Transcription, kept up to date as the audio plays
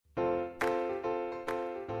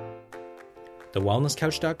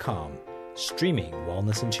thewellnesscouch.com, streaming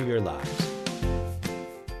wellness into your lives.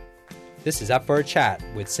 This is Up for a Chat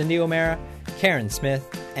with Cindy O'Meara, Karen Smith,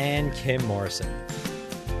 and Kim Morrison.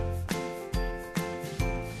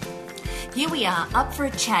 Here we are, up for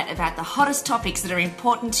a chat about the hottest topics that are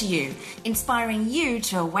important to you, inspiring you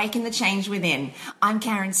to awaken the change within. I'm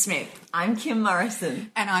Karen Smith. I'm Kim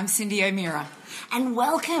Morrison. And I'm Cindy O'Meara. And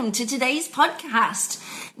welcome to today's podcast.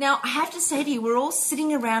 Now, I have to say to you, we're all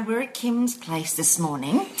sitting around, we're at Kim's place this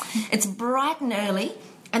morning. It's bright and early.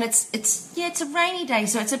 And it's a rainy day,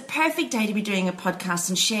 so it's a perfect day to be doing a podcast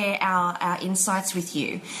and share our insights with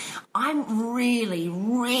you. I'm really,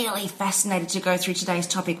 really fascinated to go through today's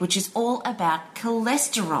topic, which is all about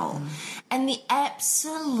cholesterol and the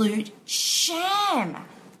absolute sham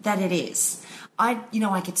that it is. I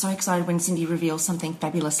get so excited when Cindy reveals something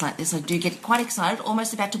fabulous like this. I do get quite excited,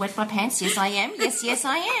 almost about to wet my pants. Yes, I am. Yes,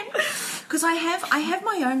 I am. Because I have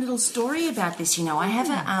my own little story about this. I have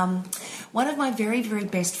one of my very, very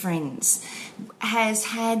best friends has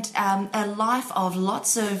had a life of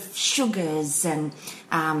lots of sugars and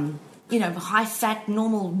high-fat,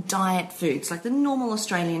 normal diet foods, like the normal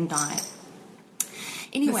Australian diet.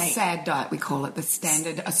 Anyway, the SAD diet, we call it, the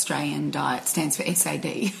Standard Australian Diet, stands for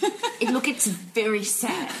SAD. It's very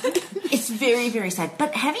sad. It's very, very sad.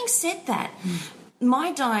 But having said that,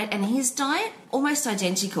 my diet and his diet, almost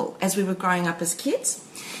identical as we were growing up as kids.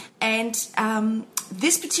 And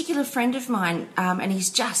this particular friend of mine, and he's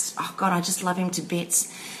just, I just love him to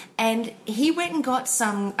bits. And he went and got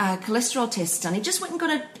some cholesterol tests done. He just went and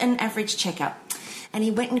got an average checkup. And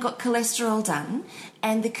he went and got cholesterol done.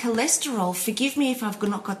 And the cholesterol, forgive me if I've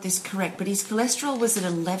not got this correct, but his cholesterol was at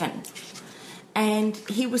 11. And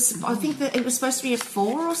I think that it was supposed to be at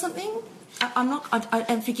 4 or something.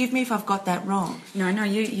 And forgive me if I've got that wrong. No,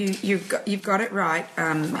 you've got it right.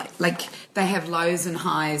 Like they have lows and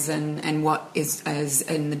highs and what is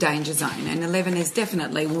in the danger zone. And 11 is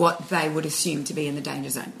definitely what they would assume to be in the danger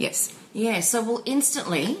zone. Yes. Yeah, so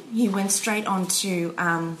instantly he went straight on to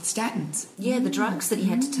statins. Yeah, the drugs that he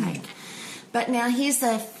had to take. But now here's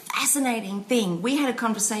the fascinating thing. We had a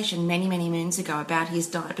conversation many, many moons ago about his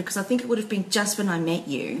diet because I think it would have been just when I met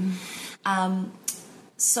you.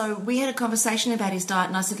 So we had a conversation about his diet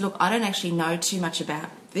and I said, look, I don't actually know too much about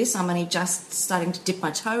this. I'm only just starting to dip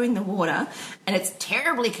my toe in the water and it's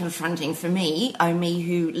terribly confronting for me, me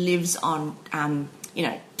who lives on,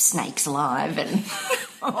 snakes alive and...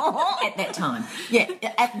 At that time. Yeah,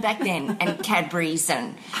 back then, and Cadbury's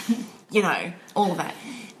and, all of that.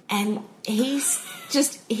 And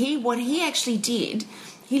what he actually did,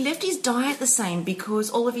 he left his diet the same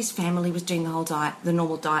because all of his family was doing the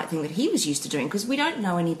normal diet thing that he was used to doing because we don't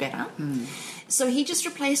know any better. So he just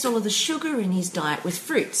replaced all of the sugar in his diet with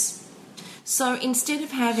fruits. So instead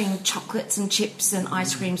of having chocolates and chips and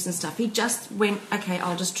ice creams and stuff, he just went, okay,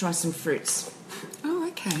 I'll just try some fruits. Oh,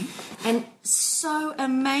 okay. And so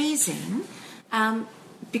amazing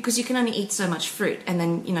because you can only eat so much fruit and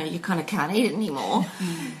then, you kind of can't eat it anymore.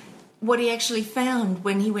 What he actually found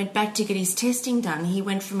when he went back to get his testing done, he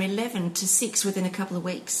went from 11 to 6 within a couple of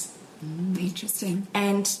weeks. Interesting.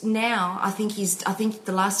 And now I think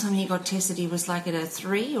the last time he got tested he was like at a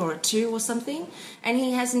 3 or a 2 or something, and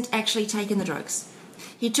he hasn't actually taken the drugs.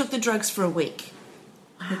 He took the drugs for a week.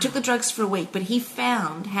 But he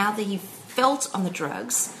found how he felt on the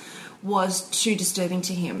drugs was too disturbing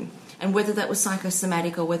to him. And whether that was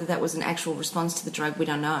psychosomatic or whether that was an actual response to the drug, we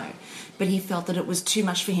don't know. But he felt that it was too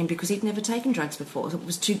much for him because he'd never taken drugs before.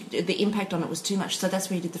 The impact on it was too much. So that's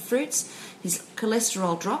where he did the fruits. His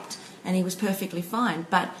cholesterol dropped and he was perfectly fine.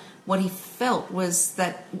 But what he felt was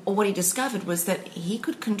that, or what he discovered was that he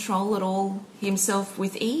could control it all himself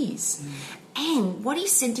with ease. And what he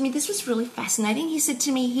said to me, this was really fascinating. He said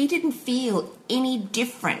to me he didn't feel any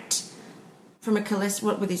different from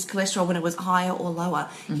with his cholesterol when it was higher or lower.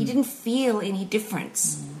 He didn't feel any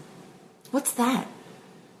difference. What's that?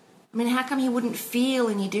 I mean, how come he wouldn't feel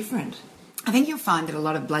any different? I think you'll find that a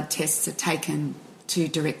lot of blood tests are taken to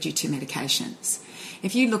direct you to medications.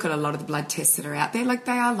 If you look at a lot of the blood tests that are out there,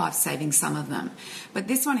 they are life-saving, some of them. But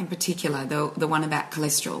this one in particular, the one about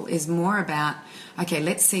cholesterol, is more about, okay,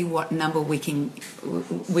 let's see what number we can,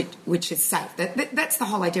 which is safe. That's the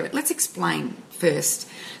whole idea. Let's explain first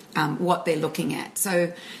what they're looking at.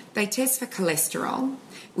 So they test for cholesterol,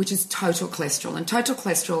 which is total cholesterol. And total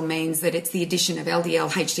cholesterol means that it's the addition of LDL,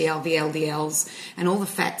 HDL, VLDLs, and all the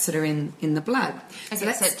fats that are in the blood.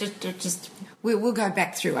 Okay, so just we'll go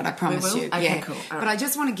back through it, I promise you. Okay, yeah. cool. All but I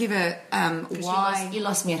just want to give a why... You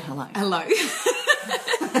lost me at hello. Hello.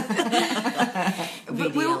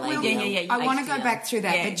 But I want to go back through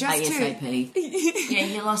that. Yeah, but just ASAP. Yeah,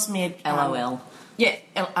 you lost me at... LOL. Yeah,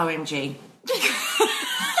 OMG.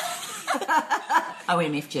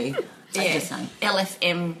 OMFG. Just saying.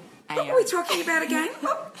 LFM. What were we talking about again?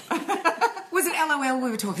 Was it LOL we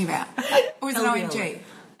were talking about? Or was it LDL. OMG?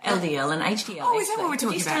 LDL and HDL. Oh, is that what we're Could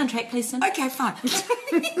talking you stay about? on track, please, Cindy? Okay, fine.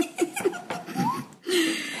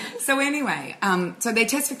 So anyway, so they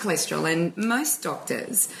test for cholesterol, and most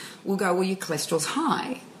doctors will go, well, your cholesterol's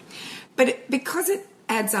high. But because it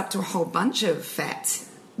adds up to a whole bunch of fats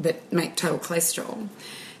that make total cholesterol,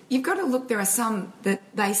 you've got to look, there are some that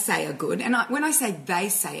they say are good. And when I say they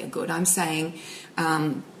say are good, I'm saying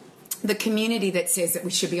the community that says that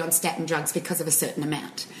we should be on statin drugs because of a certain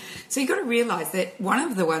amount. So you've got to realise that one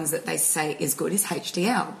of the ones that they say is good is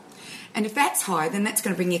HDL. And if that's high, then that's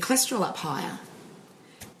going to bring your cholesterol up higher.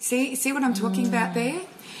 See what I'm talking about there?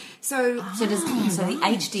 So So the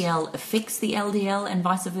HDL affects the LDL and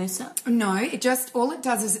vice versa? no, all it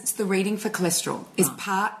does is it's the reading for cholesterol. Is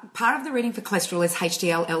part of the reading for cholesterol is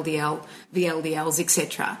HDL, LDL, VLDLs,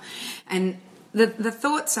 etc. And the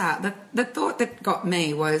thoughts are the thought that got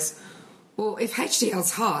me was, well, if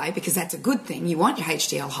HDL's high, because that's a good thing, you want your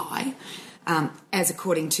HDL high, as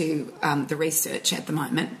according to the research at the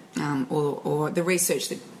moment, or the research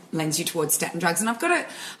that lends you towards statin drugs. And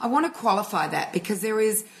I want to qualify that because there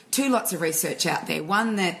is two lots of research out there,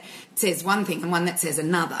 one that says one thing and one that says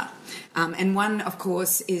another. And one, of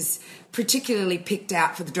course, is particularly picked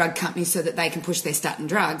out for the drug companies so that they can push their statin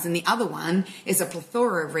drugs. And the other one is a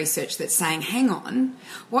plethora of research that's saying, hang on,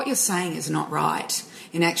 what you're saying is not right.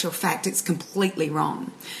 In actual fact, it's completely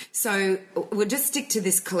wrong. So we'll just stick to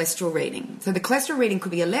this cholesterol reading. So the cholesterol reading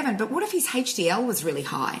could be 11, but what if his HDL was really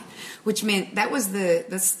high? Which meant that was the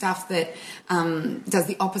stuff that does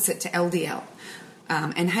the opposite to LDL.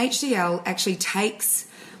 And HDL actually takes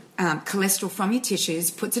cholesterol from your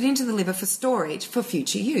tissues, puts it into the liver for storage for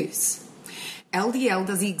future use. LDL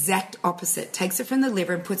does the exact opposite, takes it from the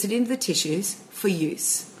liver and puts it into the tissues for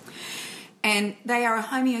use. And they are a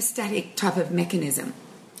homeostatic type of mechanism.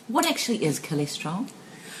 What actually is cholesterol?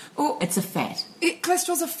 Well, It's a fat.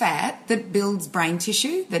 Cholesterol's a fat that builds brain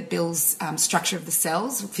tissue, that builds structure of the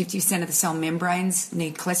cells. 50% of the cell membranes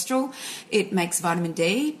need cholesterol. It makes vitamin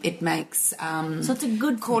D. It makes So it's a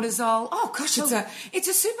good thing. cortisol. Oh gosh, it's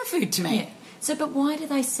a superfood to me. Yeah. So, but why do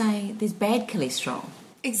they say there's bad cholesterol?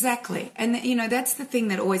 Exactly, and that's the thing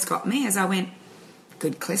that always got me as I went,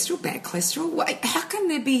 good cholesterol, bad cholesterol. How can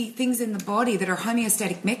there be things in the body that are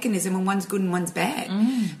homeostatic mechanism and one's good and one's bad?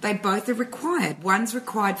 They both are required. One's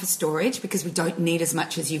required for storage because we don't need as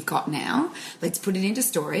much as you've got now. Let's put it into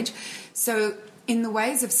storage. So in the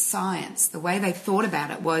ways of science, the way they thought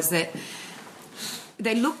about it was that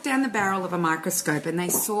they looked down the barrel of a microscope and they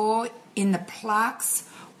saw in the plaques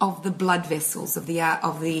of the blood vessels, of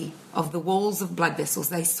the walls of blood vessels,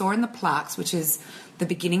 they saw in the plaques, which is the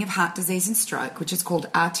beginning of heart disease and stroke, which is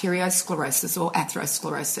called arteriosclerosis or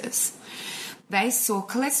atherosclerosis. They saw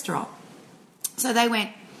cholesterol. So they went,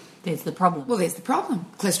 There's the problem. well, there's the problem.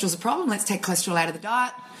 Cholesterol's a problem. Let's take cholesterol out of the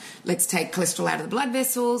diet. Let's take cholesterol out of the blood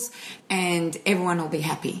vessels and everyone will be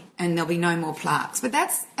happy and there'll be no more plaques. But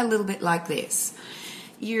that's a little bit like this.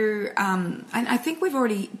 And I think we've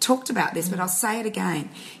already talked about this, but I'll say it again.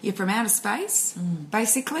 You're from outer space,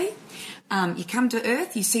 basically. You come to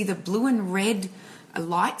Earth, you see the blue and red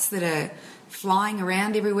lights that are flying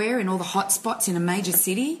around everywhere in all the hot spots in a major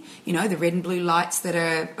city. The red and blue lights that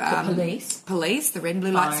are... Police, the red and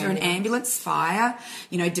blue lights that are an ambulance, fire.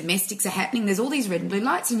 Domestics are happening. There's all these red and blue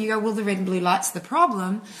lights, and you go, well, the red and blue lights are the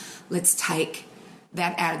problem. Let's take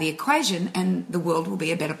that out of the equation and the world will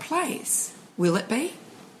be a better place. Will it be?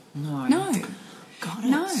 No. Got it.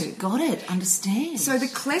 No. Got it. Understand. So the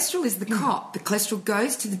cholesterol is the cop. The cholesterol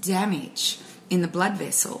goes to the damage in the blood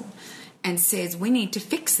vessel and says, we need to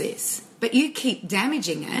fix this. But you keep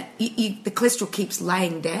damaging it. The cholesterol keeps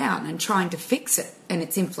laying down and trying to fix it and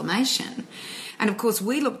its inflammation. And, of course,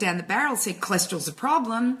 we looked down the barrel, said cholesterol's a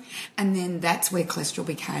problem, and then that's where cholesterol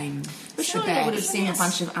became But the surely they bad. would have seen a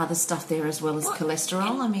bunch of other stuff there as well as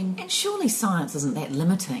cholesterol. And surely science isn't that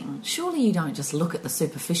limiting. Surely you don't just look at the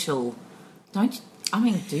superficial, don't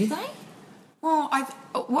you? Do they? Well,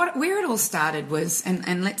 where it all started was,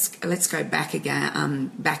 and let's go back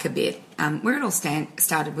again, back a bit. Where it all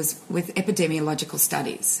started was with epidemiological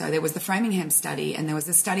studies. So there was the Framingham study, and there was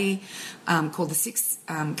a study called the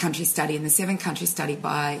 6-country study and the 7-country study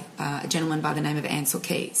by a gentleman by the name of Ansel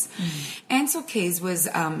Keys. Ansel Keys was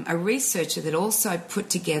a researcher that also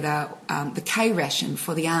put together the K ration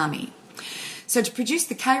for the army. So to produce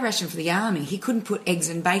the K ration for the army, he couldn't put eggs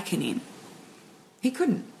and bacon in. He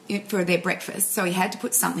couldn't for their breakfast, so he had to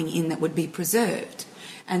put something in that would be preserved.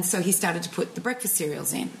 And so he started to put the breakfast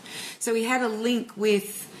cereals in. So he had a link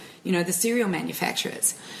with, the cereal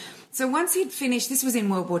manufacturers. So once he'd finished, this was in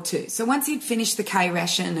World War II, so once he'd finished the K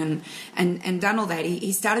ration and done all that,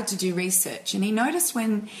 he started to do research. And he noticed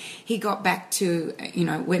when he got back to,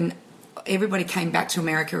 when everybody came back to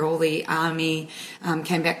America, all the army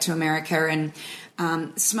came back to America, and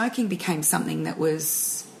smoking became something that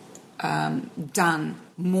was done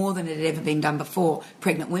more than it had ever been done before.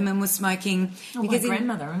 Pregnant women were smoking. My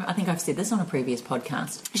grandmother, I think I've said this on a previous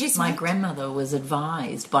podcast, my grandmother was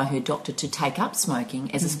advised by her doctor to take up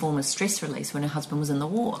smoking as a form of stress release when her husband was in the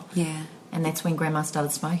war. Yeah. And that's when Grandma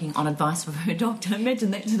started smoking on advice of her doctor.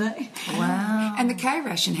 Imagine that today. Wow. And the K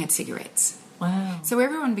ration had cigarettes. Wow. So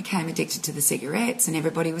everyone became addicted to the cigarettes and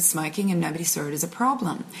everybody was smoking and nobody saw it as a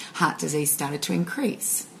problem. Heart disease started to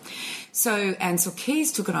increase. So Ansel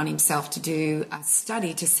Keys took it on himself to do a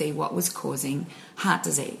study to see what was causing heart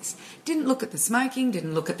disease. Didn't look at the smoking,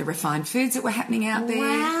 didn't look at the refined foods that were happening out there.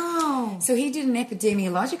 Wow. So he did an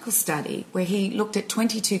epidemiological study where he looked at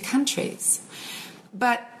 22 countries.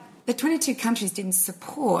 But the 22 countries didn't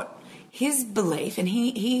support his belief, and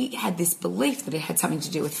he had this belief that it had something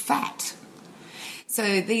to do with fat.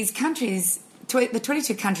 So these countries, the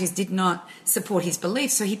 22 countries did not support his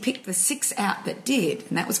belief, so he picked the 6 out that did,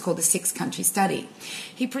 and that was called the 6-country study.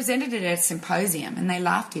 He presented it at a symposium, and they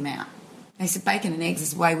laughed him out. They said, bacon and eggs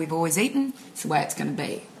is the way we've always eaten, it's the way it's going to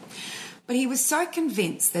be. But he was so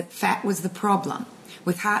convinced that fat was the problem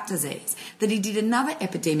with heart disease that he did another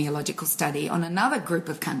epidemiological study on another group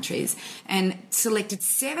of countries and selected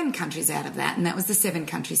 7 countries out of that, and that was the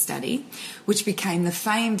 7-country study, which became the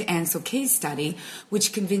famed Ansel Keys study,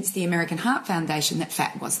 which convinced the American Heart Foundation that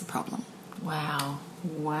fat was the problem. Wow.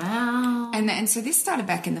 Wow. And so this started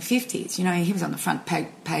back in the 50s. He was on the front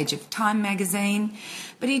page of Time magazine,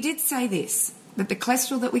 but he did say this, that the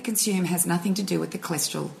cholesterol that we consume has nothing to do with the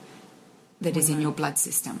cholesterol that is in your blood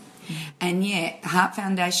system. And yet the Heart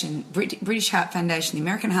Foundation, British Heart Foundation, the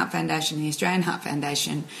American Heart Foundation, the Australian Heart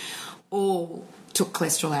Foundation all took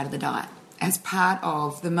cholesterol out of the diet as part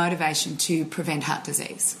of the motivation to prevent heart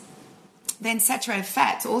disease. Then saturated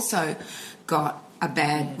fats also got a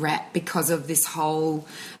bad rap because of this whole,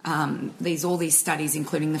 all these studies,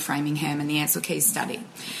 including the Framingham and the Ansel Keys study.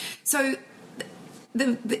 So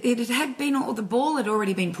the ball had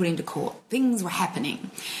already been put into court. Things were happening.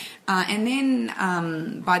 And then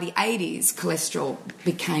by the 80s, cholesterol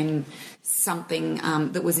became something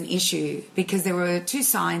that was an issue because there were 2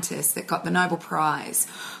 scientists that got the Nobel Prize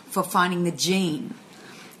for finding the gene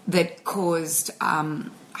that caused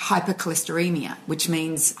hypercholesteremia, which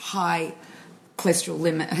means high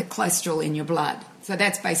cholesterol in your blood. So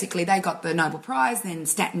that's basically, they got the Nobel Prize, then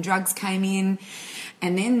statin drugs came in,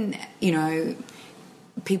 and then,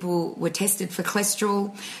 people were tested for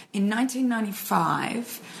cholesterol. In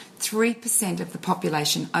 1995, 3% of the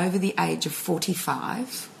population over the age of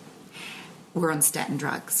 45 were on statin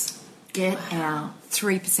drugs. Get out.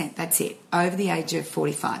 3%, that's it, over the age of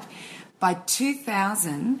 45. By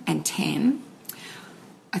 2010,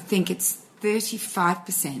 I think it's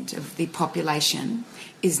 35% of the population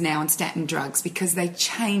is now on statin drugs because they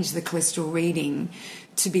changed the cholesterol reading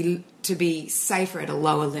to be safer at a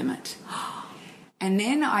lower limit. And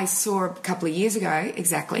then I saw a couple of years ago,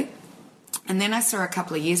 the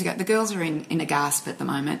girls are in a gasp at the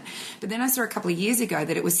moment, but then I saw a couple of years ago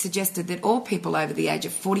that it was suggested that all people over the age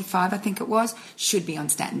of 45, I think it was, should be on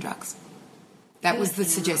statin drugs. That was the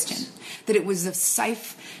suggestion, that it was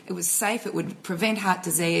safe, it would prevent heart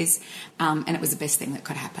disease, and it was the best thing that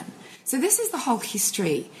could happen. So this is the whole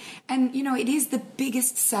history. And, it is the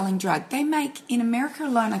biggest selling drug. They make, in America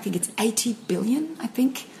alone, I think it's 80 billion, I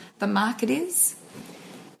think the market is.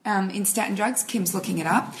 In statin drugs, Kim's looking it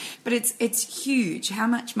up, but it's huge. How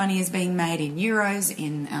much money is being made in euros,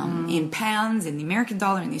 in pounds, in the American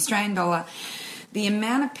dollar, in the Australian dollar? The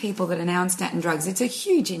amount of people that are now on statin drugs, it's a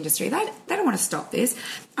huge industry. They don't want to stop this.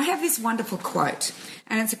 I have this wonderful quote,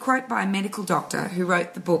 and it's a quote by a medical doctor who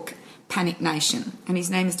wrote the book Panic Nation, and his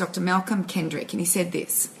name is Dr. Malcolm Kendrick, and he said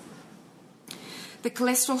this: "The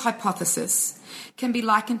cholesterol hypothesis can be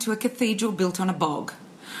likened to a cathedral built on a bog.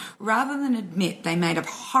 Rather than admit they made a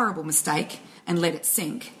horrible mistake and let it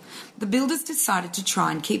sink, the builders decided to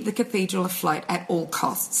try and keep the cathedral afloat at all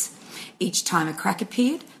costs. Each time a crack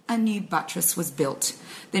appeared, a new buttress was built.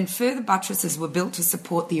 Then further buttresses were built to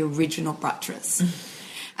support the original buttress."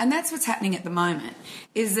 And that's what's happening at the moment,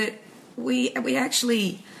 is that we're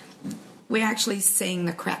actually seeing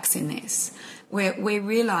the cracks in this. We're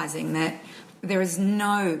realising that there is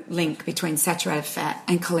no link between saturated fat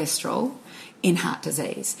and cholesterol in heart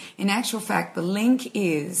disease. In actual fact, the link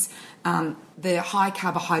is the high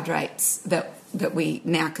carbohydrates that we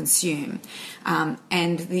now consume,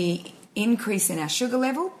 and the increase in our sugar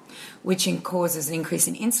level, which causes an increase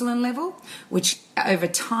in insulin level, which over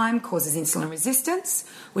time causes insulin resistance,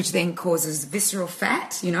 which then causes visceral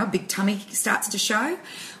fat, a big tummy starts to show,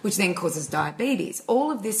 which then causes diabetes.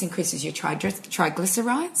 All of this increases your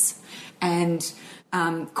triglycerides and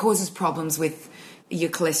causes problems with your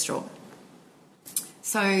cholesterol.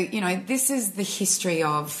 So, this is the history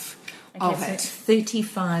of it.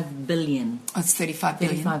 35 billion. Oh, it's 35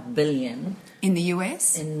 billion. 35 billion. In the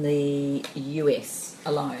US? In the US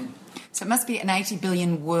alone. So it must be an 80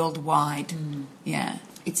 billion worldwide. Yeah.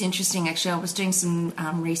 It's interesting, actually. I was doing some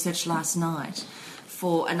research last night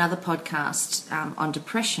for another podcast on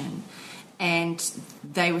depression, and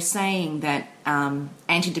they were saying that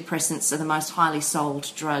antidepressants are the most highly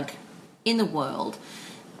sold drug in the world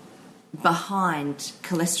behind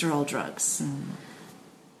cholesterol drugs.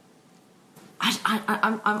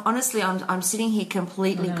 I'm honestly, I'm sitting here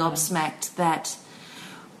completely gobsmacked that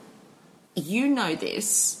you know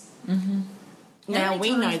this. Mm-hmm. Now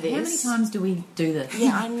we know this. How many times do we do this?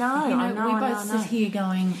 Yeah, I know. We both sit here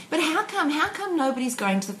going. But how come nobody's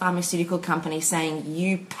going to the pharmaceutical company saying,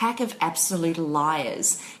 "You pack of absolute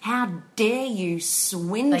liars! How dare you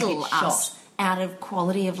swindle us out of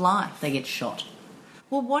quality of life?" They get shot.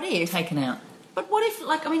 Well, what if taken out? But what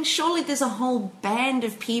if, surely there's a whole band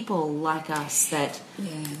of people like us that... Yeah.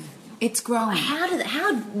 It's growing. How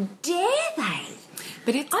dare they?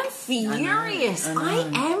 But I'm furious. I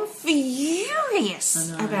am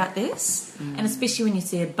furious about this. And especially when you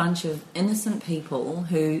see a bunch of innocent people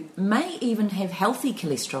who may even have healthy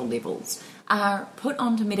cholesterol levels are put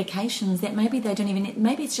onto medications that maybe they don't even...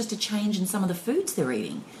 Maybe it's just a change in some of the foods they're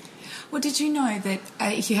eating. Well, did you know that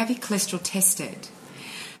if you have your cholesterol tested,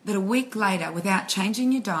 that a week later, without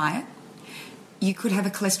changing your diet, you could have a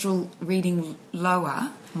cholesterol reading lower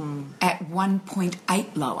at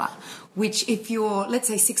 1.8 lower, which if you're, let's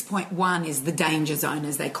say 6.1 is the danger zone,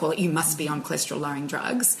 as they call it, you must be on cholesterol-lowering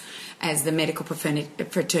drugs, as the medical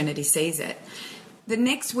fraternity sees it. The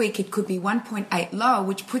next week it could be 1.8 lower,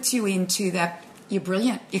 which puts you into that, you're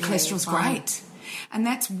brilliant, your cholesterol's great. And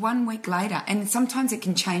that's 1 week later. And sometimes it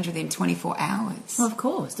can change within 24 hours. Well, of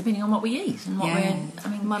course, depending on what we eat and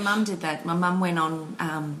what my mum did that. My mum went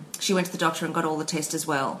on, she went to the doctor and got all the tests as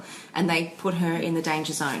well. And they put her in the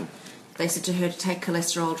danger zone. They said to her to take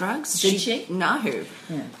cholesterol drugs. Did she? No.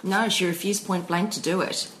 Yeah. No, she refused point blank to do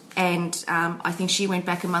it. And I think she went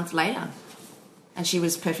back a month later. And she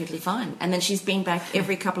was perfectly fine. And then she's been back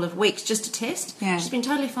every couple of weeks just to test. Yeah. She's been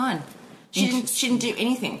totally fine. She didn't do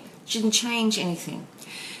anything. She didn't change anything.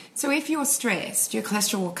 So if you're stressed, your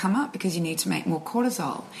cholesterol will come up because you need to make more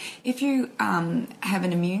cortisol. If you have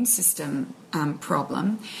an immune system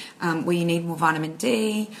problem where you need more vitamin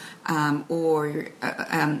D, then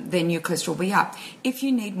your cholesterol will be up. If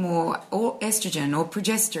you need more estrogen or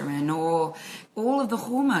progesterone or all of the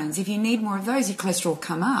hormones, if you need more of those, your cholesterol will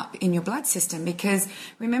come up in your blood system, because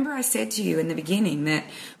remember I said to you in the beginning that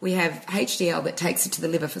we have HDL that takes it to the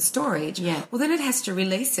liver for storage. Yeah. Well, then it has to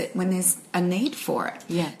release it when there's a need for it.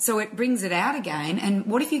 Yeah. So it brings it out again. And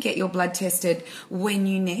what if you get your blood tested when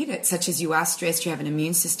you need it, such as you are stressed, you have an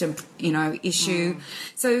immune system, issue.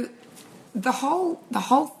 So the whole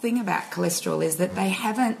thing about cholesterol is that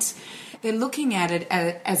they're looking at it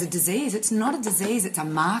as a disease. It's not a disease, it's a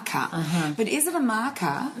marker. But is it a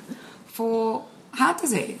marker for heart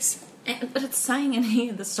disease? But it's saying in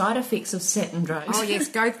here the side effects of statin drugs. Oh, yes,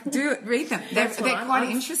 go do it, read them. They're quite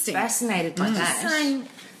interesting. Fascinated by that. It's saying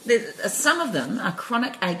some of them are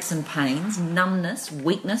chronic aches and pains, numbness,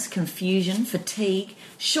 weakness, confusion, fatigue,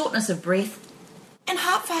 shortness of breath, and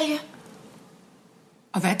heart failure.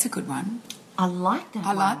 Oh, that's a good one. I like that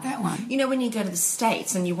I like that one. You know, when you go to the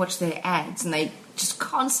States and you watch their ads and they just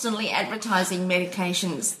constantly advertising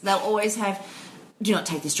medications, they'll always have, do not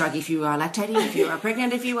take this drug if you are lactating, if you are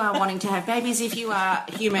pregnant, if you are wanting to have babies, if you are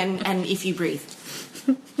human, and if you breathe.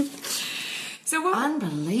 So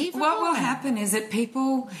unbelievable. What will happen is that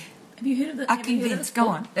people... Have you heard of it? Are convinced. Go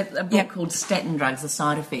on. A book called Statin Drugs, The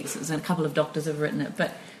Side Effects. A couple of doctors have written it,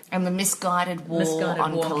 but... And the misguided war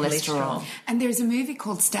on cholesterol. And there's a movie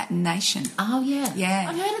called Statin Nation. Oh, yeah. Yeah.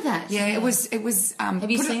 I've heard of that. Yeah, it was.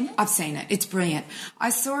 Have you seen it? I've seen it. It's brilliant. I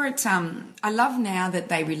saw it. I love now that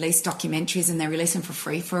they release documentaries and they release them for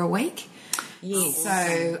free for a week. Yes.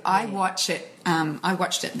 So I watch it. I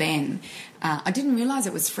watched it then. I didn't realise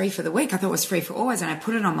it was free for the week. I thought it was free for always, and I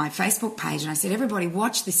put it on my Facebook page and I said, "Everybody,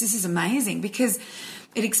 watch this. This is amazing," because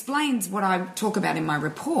it explains what I talk about in my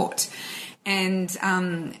report. And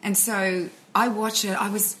so I watched it.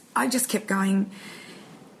 I just kept going,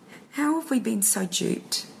 how have we been so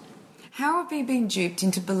duped? How have we been duped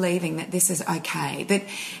into believing that this is okay? That,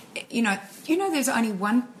 you know, there's only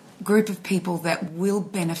one group of people that will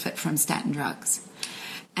benefit from statin drugs.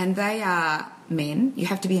 And they are men. You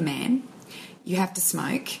have to be a man. You have to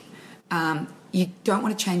smoke. You don't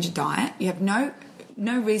want to change your diet. You have no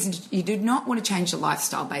reason you do not want to change your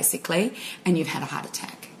lifestyle, basically, and you've had a heart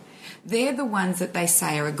attack. They're the ones that they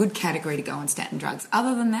say are a good category to go on statin drugs.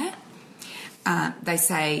 Other than that, they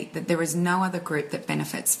say that there is no other group that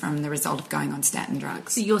benefits from the result of going on statin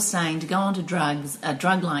drugs. So you're saying to go onto drugs, a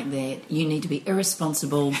drug like that, you need to be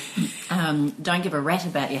irresponsible, don't give a rat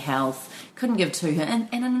about your health, couldn't give two, and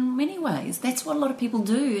in many ways, that's what a lot of people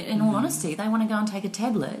do, in all honesty. They want to go and take a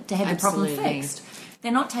tablet to have the problem fixed.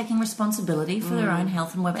 They're not taking responsibility for their own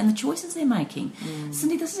health and well-being and the choices they're making.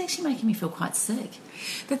 Cindy, this is actually making me feel quite sick.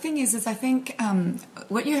 The thing is I think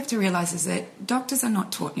what you have to realise is that doctors are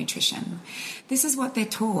not taught nutrition. This is what they're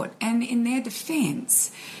taught. And in their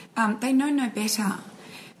defence, they know no better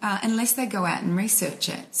unless they go out and research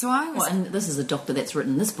it. So and this is a doctor that's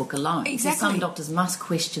written this book alone. Exactly. So some doctors must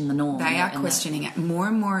question the norm. They are questioning it. More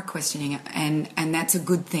and more are questioning it. And that's a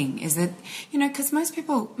good thing, is that, because most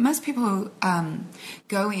people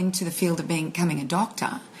go into the field of becoming a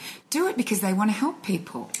doctor, do it because they want to help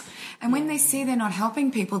people. And when they see they're not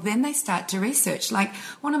helping people, then they start to research. Like,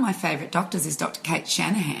 one of my favourite doctors is Dr. Kate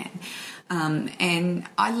Shanahan. And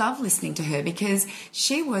I love listening to her because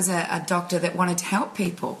she was a doctor that wanted to help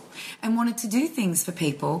people and wanted to do things for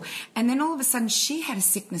people. And then all of a sudden she had a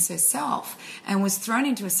sickness herself and was thrown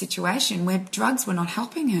into a situation where drugs were not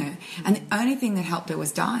helping her. And the only thing that helped her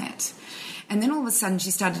was diet. And then all of a sudden she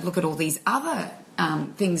started to look at all these other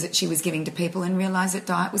things that she was giving to people and realised that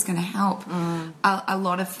diet was going to help a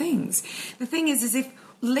lot of things. The thing is if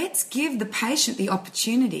let's give the patient the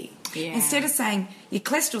opportunity. Yeah. Instead of saying, your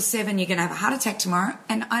cholesterol's 7, you're going to have a heart attack tomorrow.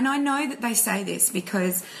 And I know that they say this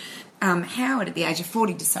because Howard, at the age of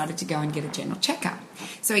 40, decided to go and get a general checkup.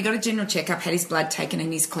 So he got a general checkup, had his blood taken,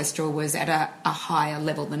 and his cholesterol was at a higher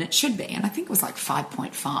level than it should be. And I think it was like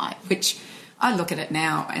 5.5, which I look at it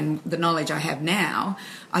now, and the knowledge I have now,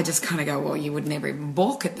 I just kind of go, well, you would never even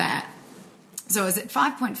balk at that. So it was at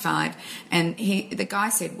 5.5, and the guy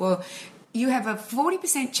said, well, you have a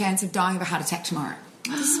 40% chance of dying of a heart attack tomorrow.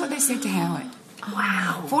 This is what they said to Howard.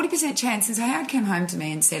 Wow. 40% chance. And so Howard came home to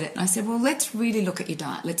me and said it. And I said, well, let's really look at your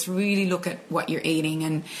diet. Let's really look at what you're eating.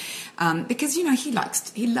 And because,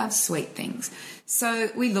 he loves sweet things. So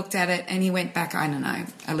we looked at it and he went back, I don't know,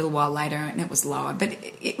 a little while later and it was lower. But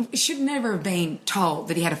it should never have been told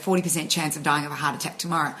that he had a 40% chance of dying of a heart attack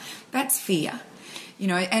tomorrow. That's fear.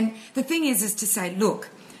 And the thing is to say, look,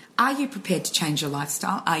 are you prepared to change your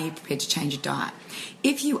lifestyle? Are you prepared to change your diet?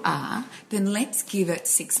 If you are, then let's give it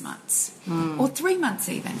 6 months or 3 months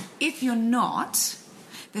even. If you're not,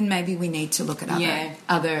 then maybe we need to look at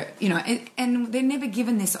other and they're never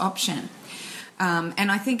given this option.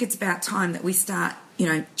 And I think it's about time that we start,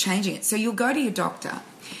 changing it. So you'll go to your doctor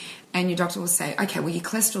and your doctor will say, okay, well, your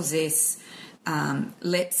cholesterol's this.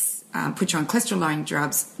 Let's put you on cholesterol-lowering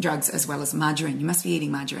drugs as well as margarine. You must be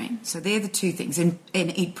eating margarine. So they're the two things. And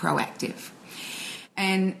eat Proactive.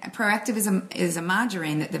 And Proactive is a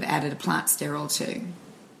margarine that they've added a plant sterol to.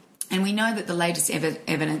 And we know that the latest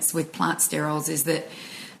evidence with plant sterols is that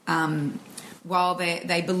while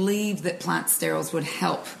they believe that plant sterols would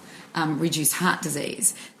help reduce heart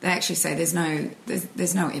disease, they actually say there's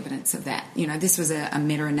no evidence of that. This was a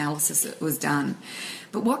meta-analysis that was done.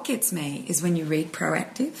 But what gets me is when you read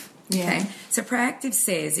Proactive. Okay? So Proactive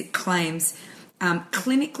says it claims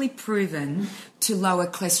clinically proven to lower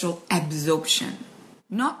cholesterol absorption.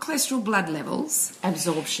 Not cholesterol blood levels.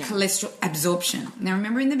 Absorption. Cholesterol absorption. Now,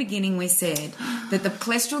 remember in the beginning we said that the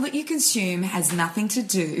cholesterol that you consume has nothing to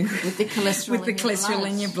do with the cholesterol,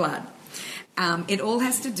 in your blood. It all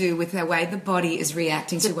has to do with the way the body is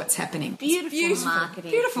reacting to what's happening. Beautiful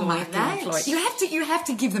marketing. Beautiful marketing, Floyd. You have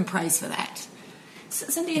to give them praise for that. So,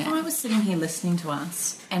 Cindy, if I was sitting here listening to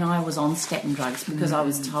us and I was on statin drugs because I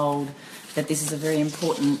was told that this is a very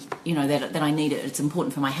important, that I need it, it's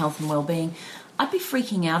important for my health and well-being, I'd be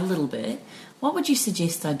freaking out a little bit. What would you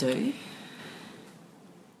suggest I do?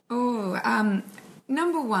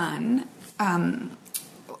 Number one,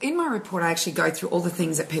 in my report I actually go through all the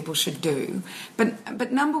things that people should do.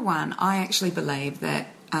 But number one, I actually believe that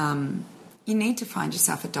you need to find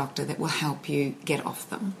yourself a doctor that will help you get off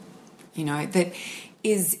them, that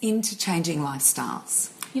is into changing lifestyles.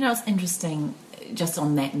 It's interesting, just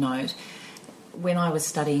on that note, when I was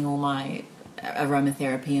studying all my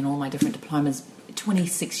aromatherapy and all my different diplomas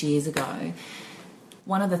 26 years ago,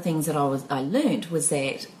 one of the things that I learnt was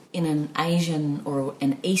that in an Asian or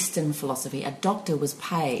an Eastern philosophy, a doctor was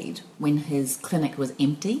paid when his clinic was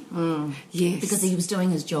empty. Yes. Because he was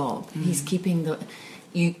doing his job. He's keeping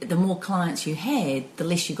the more clients you had, the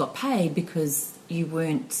less you got paid because you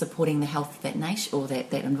weren't supporting the health of that nation or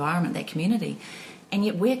that environment, that community. And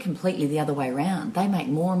yet we're completely the other way around. They make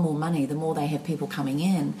more and more money the more they have people coming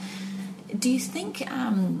in. Do you think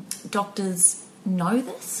doctors know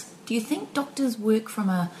this? Do you think doctors work from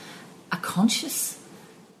a conscious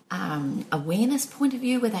awareness point of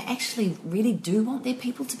view where they actually really do want their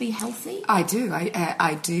people to be healthy? I do.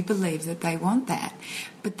 I do believe that they want that.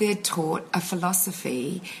 But they're taught a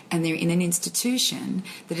philosophy and they're in an institution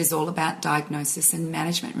that is all about diagnosis and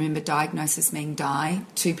management. Remember, diagnosis meaning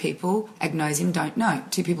two people, agnosim, don't know,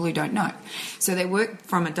 two people who don't know. So they work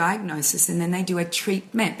from a diagnosis and then they do a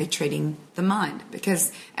treatment. They're treating the mind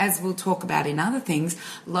because, as we'll talk about in other things,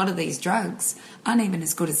 a lot of these drugs aren't even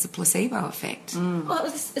as good as the placebo effect. Well,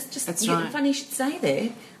 it's just That's right. funny you should say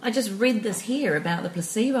that. I just read this here about the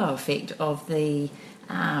placebo effect of the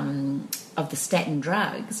statin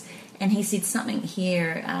drugs, and he said something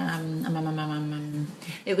here.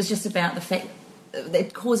 It was just about the fact that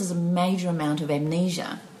it causes a major amount of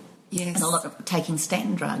amnesia. Yes. And a lot of taking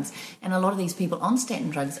statin drugs, and a lot of these people on statin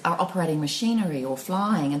drugs are operating machinery or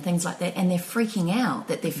flying and things like that, and they're freaking out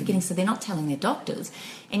that they're forgetting, so they're not telling their doctors.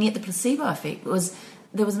 And yet the placebo effect was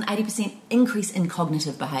there was an 80% increase in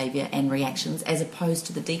cognitive behaviour and reactions as opposed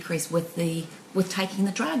to the decrease with taking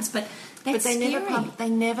the drugs. But that's But scary. they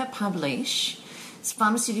never publish.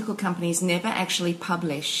 Pharmaceutical companies never actually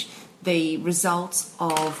publish the results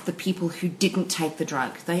of the people who didn't take the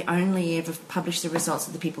drug. They only ever publish the results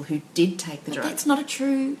of the people who did take the But drug. that's not a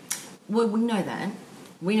true. Well, we know that.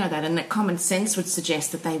 We know that, and that common sense would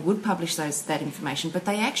suggest that they would publish that information, but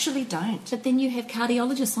they actually don't. But then you have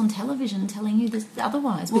cardiologists on television telling you this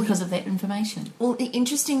otherwise because of that information. Well, the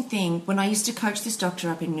interesting thing, when I used to coach this doctor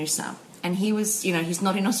up in Noosa, and he was, he's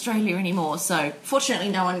not in Australia anymore, so fortunately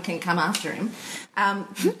no one can come after him. But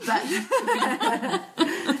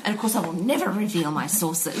and of course I will never reveal my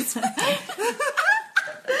sources.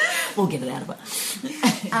 We'll get it out of it.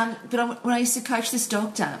 But when I used to coach this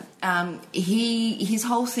doctor, his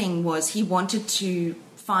whole thing was he wanted to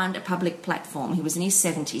find a public platform. He was in his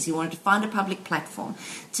 70s. He wanted to find a public platform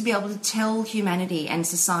to be able to tell humanity and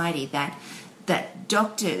society that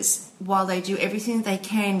doctors, while they do everything they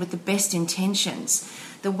can with the best intentions,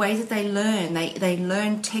 the way that they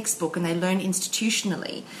learn textbook and they learn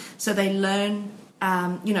institutionally. So they learn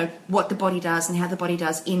what the body does and how the body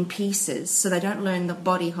does in pieces. So they don't learn the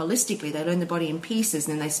body holistically, they learn the body in pieces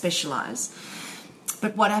and then they specialise.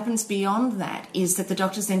 But what happens beyond that is that the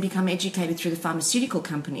doctors then become educated through the pharmaceutical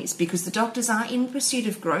companies because the doctors are in pursuit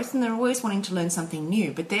of growth and they're always wanting to learn something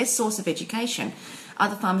new. But their source of education are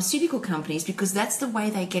the pharmaceutical companies because that's the way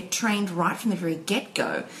they get trained right from the very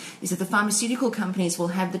get-go, is that the pharmaceutical companies will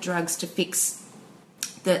have the drugs to fix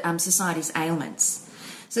the society's ailments.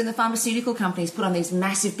 So the pharmaceutical companies put on these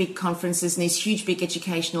massive big conferences and these huge big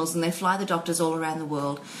educationals and they fly the doctors all around the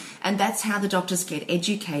world. And that's how the doctors get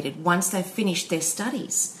educated once they've finished their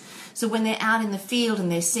studies. So when they're out in the field and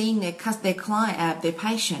they're seeing their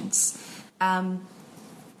patients, I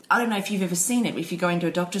don't know if you've ever seen it, if you go into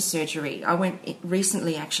a doctor's surgery. I went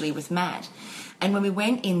recently actually with Matt. And when we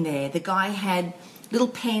went in there, the guy had little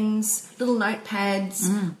pens, little notepads,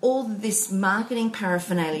 all this marketing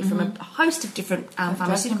paraphernalia from a host of different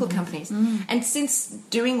pharmaceutical companies. And since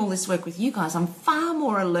doing all this work with you guys, I'm far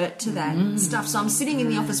more alert to that stuff. So I'm sitting in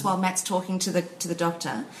the office while Matt's talking to the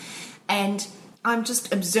doctor, and I'm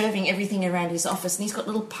just observing everything around his office. And he's got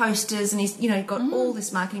little posters, and he's got all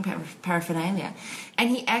this marketing paraphernalia.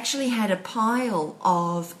 And he actually had a pile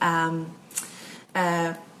of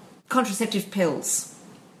contraceptive pills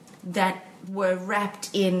that were wrapped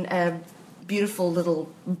in a beautiful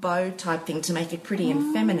little bow type thing to make it pretty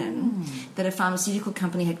and feminine that a pharmaceutical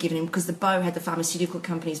company had given him because the bow had the pharmaceutical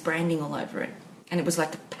company's branding all over it. And it was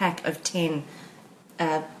like a pack of 10,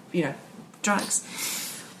 drugs.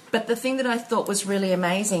 But the thing that I thought was really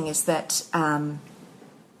amazing is that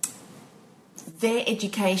their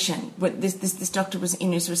education, what this doctor was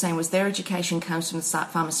saying, was their education comes from the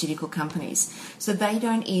pharmaceutical companies. So they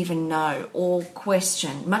don't even know or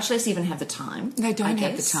question, much less even have the time. They don't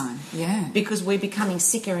have the time, yeah. Because we're becoming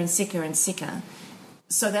sicker and sicker and sicker.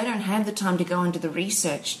 So they don't have the time to go into the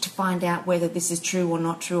research to find out whether this is true or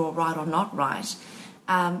not true or right or not right.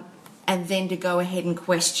 And then to go ahead and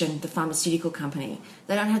question the pharmaceutical company.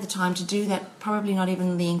 They don't have the time to do that, probably not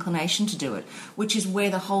even the inclination to do it, which is where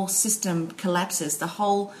the whole system collapses. The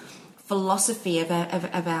whole philosophy of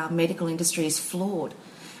our medical industry is flawed.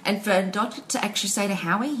 And for a doctor to actually say to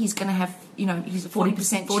Howie, he's going to have, he's a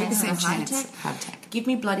 40% chance of a heart attack. Give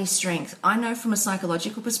me bloody strength. I know from a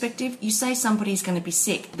psychological perspective, you say somebody's going to be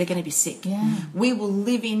sick, they're going to be sick. Yeah. We will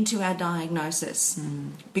live into our diagnosis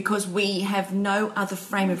because we have no other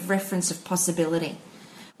frame of reference of possibility.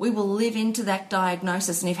 We will live into that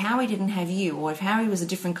diagnosis, and if Howie didn't have you, or if Howie was a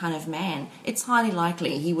different kind of man, it's highly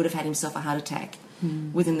likely he would have had himself a heart attack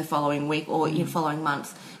within the following week or following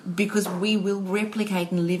month, because we will replicate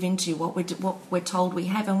and live into what we're told we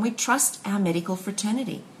have, and we trust our medical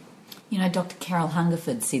fraternity. Dr. Carol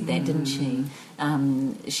Hungerford said that, didn't she?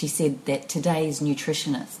 She said that today's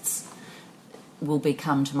nutritionists will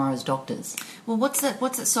become tomorrow's doctors. Well, what's that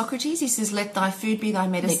Socrates? He says, let thy food be thy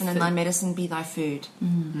medicine and thy medicine be thy food.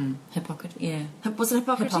 Hippocrates, yeah. Was it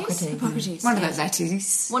Hippocrates? Hippocrates. One of those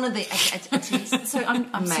Attis. One of the Attis. So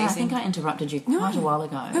I'm sorry, I think I interrupted you quite a while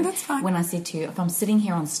ago. No, that's fine. When I said to you, if I'm sitting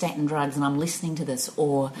here on statin drugs and I'm listening to this,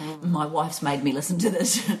 or my wife's made me listen to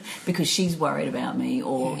this because she's worried about me,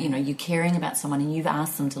 or, you're caring about someone and you've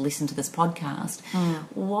asked them to listen to this podcast,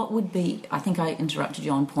 what would be... I think I interrupted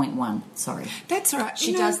you on point 1. Sorry. That's all right.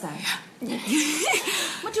 She does that.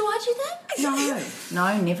 What, do I do that?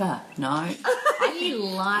 No, never. No. You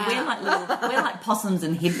liar. We're like possums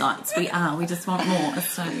and headlights. We are. We just want more.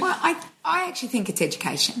 So. Well, I actually think it's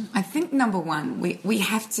education. I think, number one, we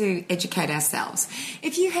have to educate ourselves.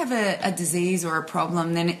 If you have a disease or a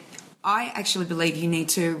problem, then I actually believe you need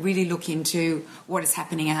to really look into what is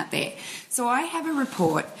happening out there. So I have a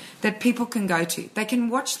report that people can go to. They can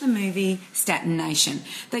watch the movie Statin Nation.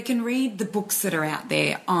 They can read the books that are out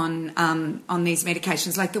there on these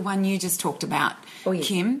medications, like the one you just talked about,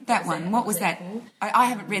 Kim. That one. What was that? I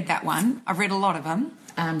haven't read that one. I've read a lot of them.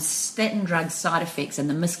 Statin Drug Side Effects and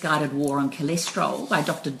the Misguided War on Cholesterol by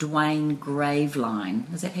Dr. Dwayne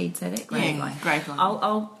Graveline. Is that how you'd say that? Graveline. Yeah, Graveline.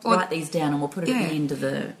 I'll write these down and we'll put it at the end of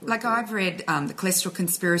the... Like I've read The Cholesterol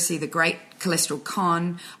Conspiracy, The Great Cholesterol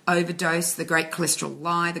Con, Overdose, The Great Cholesterol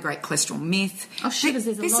Lie, The Great Cholesterol Myth. Oh, shit, there's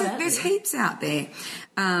a lot out there. There's heaps out there.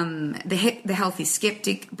 The Healthy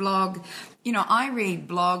Skeptic blog. I read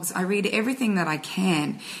blogs. I read everything that I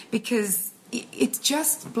can because... it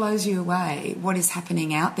just blows you away what is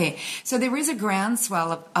happening out there. So there is a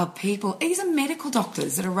groundswell of people. These are medical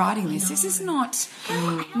doctors that are writing this. This is not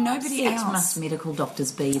nobody else. Must medical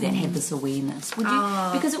doctors be that have this awareness? Would you?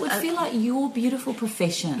 Because it would feel like your beautiful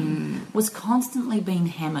profession was constantly being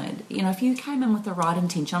hammered. If you came in with the right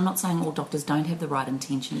intention, I'm not saying all doctors don't have the right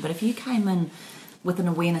intention, but if you came in with an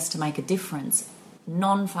awareness to make a difference,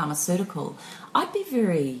 non-pharmaceutical, I'd be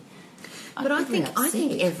very... But I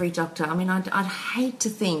think every doctor, I'd hate to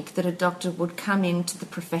think that a doctor would come into the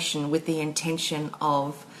profession with the intention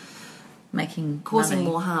of causing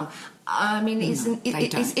more harm.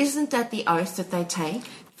 Isn't that the oath that they take?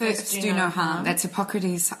 First do no harm. That's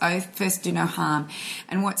Hippocrates' oath. First do no harm.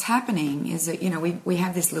 And what's happening is that, we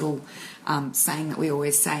have this little saying that we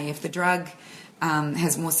always say, if the drug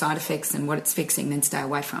has more side effects than what it's fixing, then stay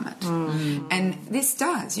away from it. And this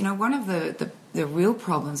does. One of the real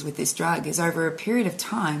problems with this drug is over a period of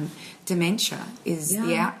time, dementia is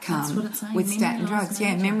the outcome with statin drugs.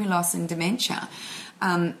 Memory loss and dementia.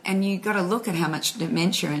 And you've got to look at how much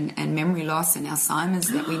dementia and memory loss and Alzheimer's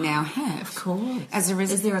that we now have. Of course.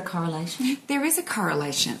 Is there a correlation? There is a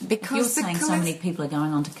correlation. Because you're saying so many people are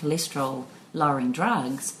going on to cholesterol-lowering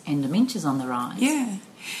drugs and dementia's on the rise. Yeah.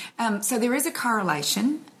 So there is a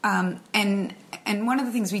correlation. And one of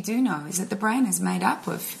the things we do know is that the brain is made up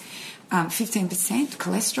of 15%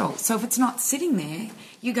 cholesterol. So if it's not sitting there,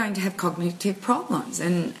 you're going to have cognitive problems.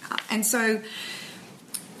 And so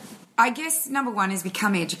I guess number one is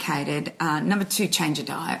become educated. Number two, change your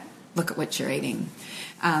diet. Look at what you're eating.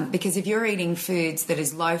 Because if you're eating foods that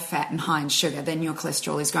is low fat and high in sugar, then your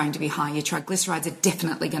cholesterol is going to be high. Your triglycerides are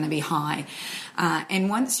definitely going to be high. And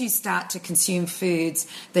once you start to consume foods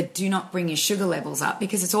that do not bring your sugar levels up,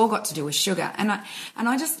 because it's all got to do with sugar. And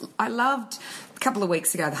I loved a couple of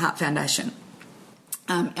weeks ago the Heart Foundation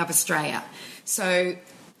of Australia. So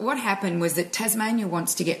what happened was that Tasmania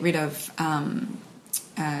wants to get rid of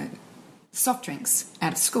soft drinks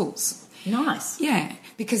out of schools. Nice. Yeah,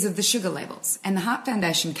 because of the sugar levels. And the Heart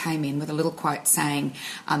Foundation came in with a little quote saying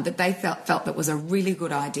that they felt that was a really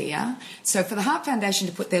good idea. So for the Heart Foundation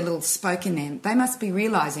to put their little spoke in there, they must be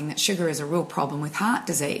realising that sugar is a real problem with heart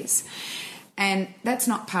disease. And that's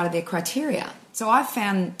not part of their criteria. So I've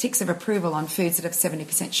found ticks of approval on foods that have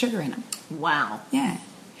 70% sugar in them. Wow. Yeah.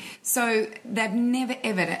 So they've never,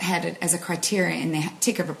 ever had it as a criteria in their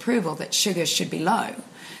tick of approval that sugar should be low.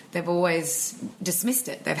 they've always dismissed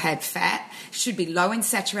it. They've had fat, should be low in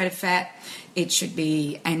saturated fat, it should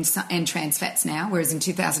be, and trans fats now, whereas in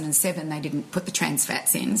 2007 they didn't put the trans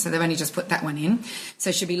fats in, so they've only just put that one in. So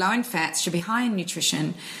it should be low in fats, should be high in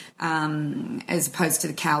nutrition, as opposed to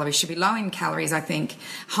the calories. Should be low in calories, I think,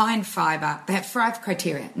 high in fibre. They have 5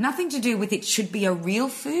 criteria. Nothing to do with it should be a real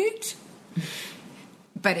food,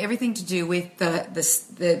 but everything to do with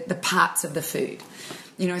the parts of the food.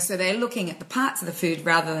 You know, so they're looking at the parts of the food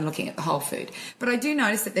rather than looking at the whole food. But I do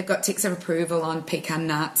notice that they've got ticks of approval on pecan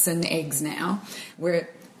nuts and eggs now, whereas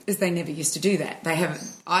they never used to do that. They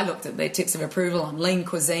haven't. I looked at their ticks of approval on lean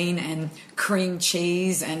cuisine and cream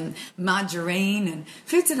cheese and margarine and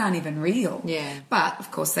foods that aren't even real. Yeah. But,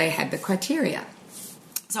 of course, they had the criteria.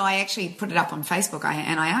 So I actually put it up on Facebook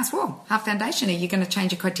and I asked, well, Heart Foundation, are you going to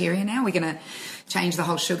change your criteria now? We're going to change the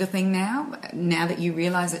whole sugar thing now that you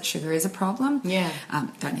realise that sugar is a problem? Yeah.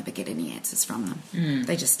 Don't ever get any answers from them.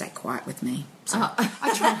 They just stay quiet with me. So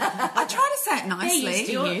I try to say it nicely. They're used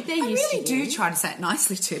to you. They're I used really to you. do try to say it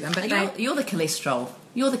nicely to them. But You're the cholesterol.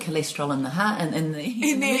 You're the cholesterol in the heart and in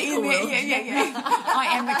the medical world. Yeah. I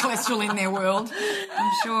am the cholesterol in their world.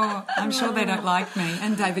 I'm sure they don't like me.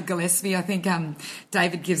 And David Gillespie, I think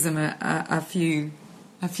David gives them a few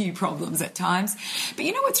problems at times. But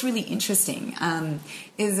you know what's really interesting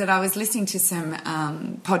is that I was listening to some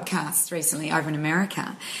podcasts recently over in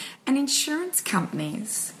America, and insurance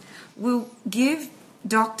companies will give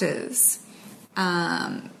doctors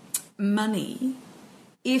money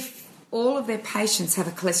if all of their patients have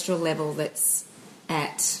a cholesterol level that's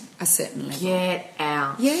at a certain level. Get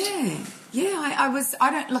out. Yeah.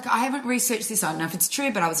 I haven't researched this. I don't know if it's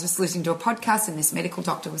true, but I was just listening to a podcast and this medical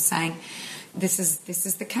doctor was saying this is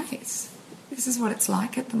the case. This is what it's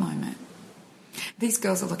like at the moment. These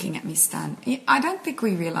girls are looking at me stunned. I don't think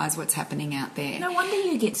we realise what's happening out there. No wonder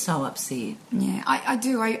you get so upset. Yeah, I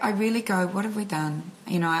do. I really go, what have we done?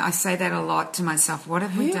 You know, I say that a lot to myself. What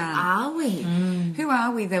have we done? Who are we? Who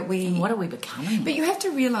are we that we... And what are we becoming? But you have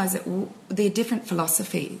to realise that there are different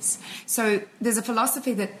philosophies. So there's a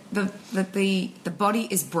philosophy that the body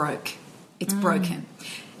is broke. It's broken.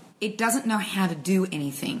 It doesn't know how to do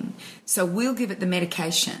anything. So we'll give it the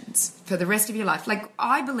medications for the rest of your life. Like,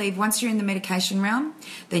 I believe once you're in the medication realm,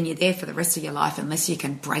 then you're there for the rest of your life unless you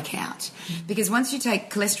can break out. Because once you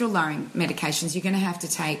take cholesterol-lowering medications, you're going to have to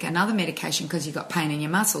take another medication because you've got pain in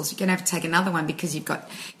your muscles. You're going to have to take another one because you've got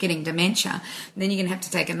getting dementia. And then you're going to have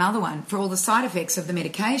to take another one for all the side effects of the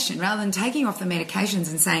medication, rather than taking you off the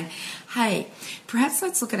medications and saying, hey, perhaps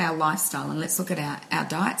let's look at our lifestyle and let's look at our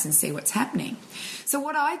diets and see what's happening. So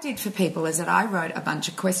what I did for people is that I wrote a bunch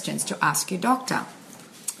of questions to ask your doctor.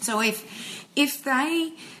 So if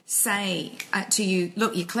they say to you,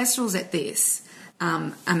 look, your cholesterol's at this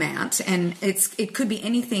amount, and it could be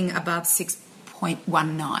anything above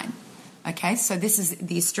 6.19. Okay, so this is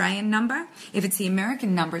the Australian number. If it's the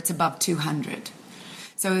American number, it's above 200.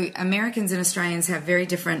 So Americans and Australians have very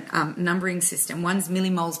different numbering system. One's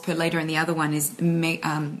millimoles per litre and the other one is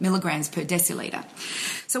milligrams per decilitre.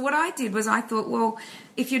 So what I did was I thought, well,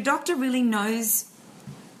 if your doctor really knows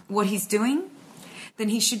what he's doing, then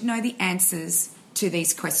he should know the answers to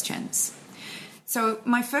these questions. So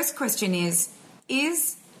my first question is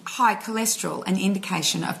high cholesterol an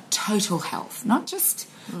indication of total health, not just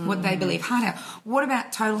what they believe heart health? What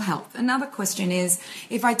about total health? Another question is,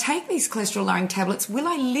 if I take these cholesterol-lowering tablets, will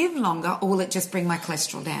I live longer or will it just bring my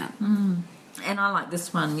cholesterol down? And I like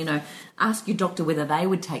this one, you know, ask your doctor whether they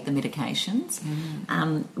would take the medications.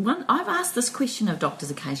 I've asked this question of doctors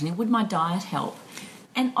occasionally, would my diet help?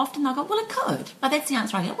 And often they'll go, well, it could. But that's the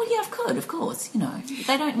answer I get. Well, yeah, it could, of course, you know.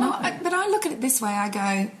 They don't know. But I look at it this way, I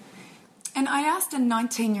go, and I asked a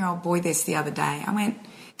 19-year-old boy this the other day. I went,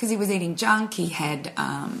 because he was eating junk, he had,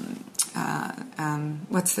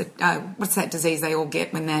 what's that disease they all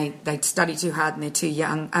get when they study too hard and they're too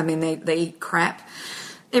young? I mean, they eat crap.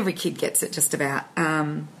 Every kid gets it just about.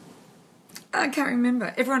 I can't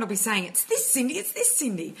remember. Everyone will be saying, it's this,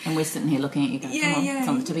 Cindy. And we're sitting here looking at you going, come on, it's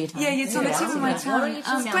on the tip of your tongue. Yeah, it's on the tip of my tongue.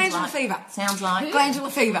 Glandular fever. Sounds like. Glandular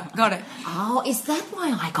fever. Got it. Oh, is that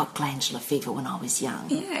why I got glandular fever when I was young?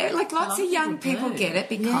 Yeah, like lots of young people get it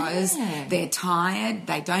because they're tired,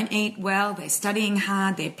 they don't eat well, they're studying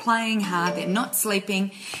hard, they're playing hard, they're not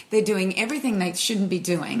sleeping, they're doing everything they shouldn't be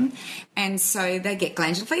doing, and so they get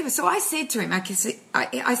glandular fever. So I said to him,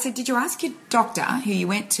 I said, did you ask your doctor who you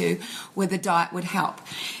went to whether diet would help?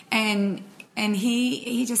 And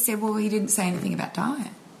he just said, well, he didn't say anything about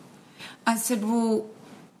diet. I said, well,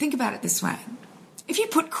 think about it this way. If you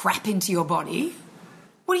put crap into your body,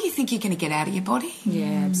 what do you think you're going to get out of your body?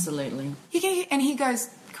 Yeah, absolutely. And he goes,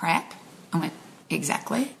 crap? I went,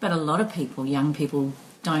 exactly. But a lot of people, young people,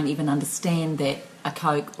 don't even understand that a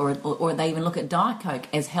Coke or they even look at Diet Coke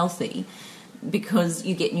as healthy, because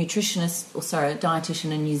you get a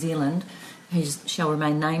dietitian in New Zealand, who shall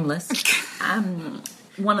remain nameless,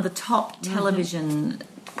 one of the top television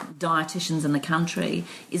dietitians in the country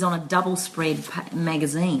is on a double spread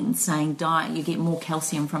magazine saying you get more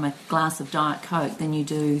calcium from a glass of Diet Coke than you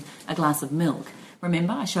do a glass of milk.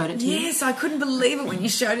 Remember, I showed it to you? Yes, I couldn't believe it when you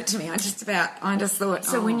showed it to me. I just thought...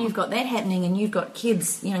 So when you've got that happening and you've got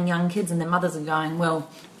kids, young kids, and their mothers are going, well,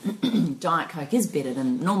 Diet Coke is better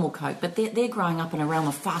than normal Coke, but they're growing up in a realm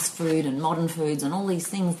of fast food and modern foods and all these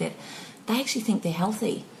things that they actually think they're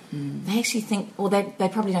healthy. They actually think, or they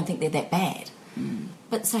probably don't think they're that bad.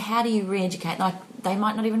 But so how do you re-educate? Like, they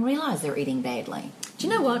might not even realise they're eating badly. Do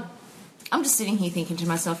you know what? I'm just sitting here thinking to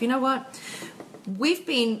myself, you know what? We've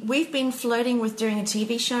been flirting with doing a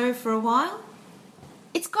TV show for a while.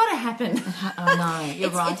 It's got to happen. Oh no, you're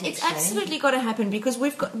right. It's absolutely got to happen because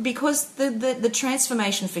the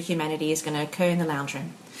transformation for humanity is going to occur in the lounge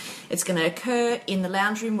room. It's going to occur in the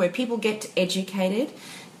lounge room where people get educated.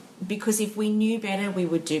 Because if we knew better, we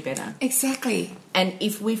would do better. Exactly. And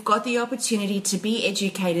if we've got the opportunity to be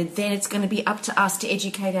educated, then it's going to be up to us to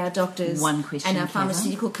educate our doctors and our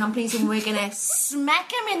pharmaceutical companies, and we're going to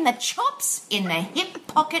smack them in the chops in the hip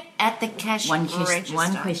pocket at the cash register.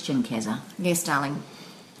 One question, Kazza. Yes, darling.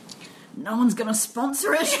 No one's going to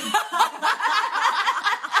sponsor it.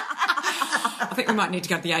 I think we might need to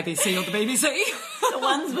go to the ABC or the BBC. The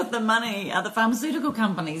ones with the money are the pharmaceutical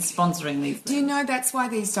companies sponsoring these things. Do you know that's why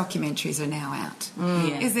these documentaries are now out?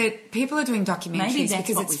 Yeah. Is that people are doing documentaries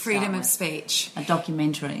because it's freedom of speech. A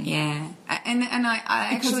documentary. Yeah. And I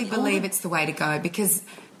actually believe it's the way to go, because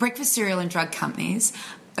breakfast cereal and drug companies,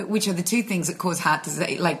 which are the two things that cause heart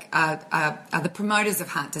disease, are the promoters of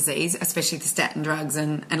heart disease, especially the statin drugs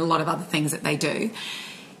and a lot of other things that they do.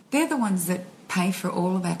 They're the ones that pay for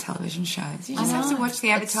all of our television shows. You just have to watch the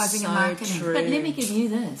advertising and marketing. True. But let me give you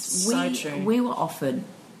this. We were offered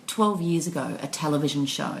 12 years ago a television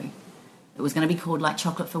show. It was going to be called Like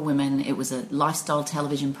Chocolate for Women. It was a lifestyle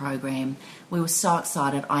television program. We were so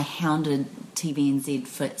excited. I hounded TVNZ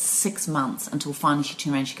for 6 months until finally she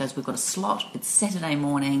turned around and she goes, we've got a slot. It's Saturday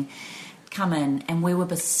morning. Come in. And we were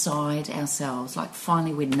beside ourselves. Like,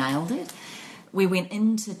 finally we'd nailed it. We went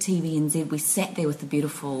into TVNZ, we sat there with the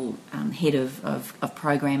beautiful head of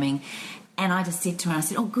programming, and I just said to her, I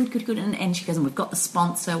said, oh, good. And she goes, and we've got the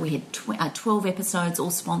sponsor. We had 12 episodes all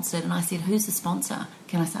sponsored. And I said, who's the sponsor?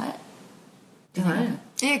 Can I say it? Do you know?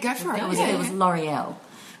 Yeah, go for it. It was L'Oreal,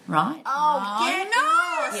 right?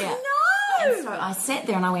 No! And so I sat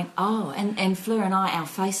there and I went, oh, and Fleur and I, our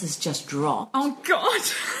faces just dropped. Oh, God.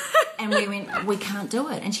 And we went, we can't do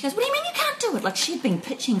it. And she goes, what do you mean you can't do it? Like, she'd been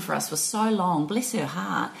pitching for us for so long, bless her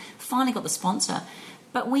heart, finally got the sponsor.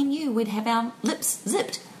 But we knew we'd have our lips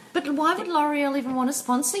zipped. But why would L'Oreal even want to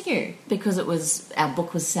sponsor you? Because our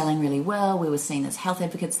book was selling really well. We were seen as health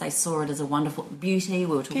advocates. They saw it as a wonderful beauty.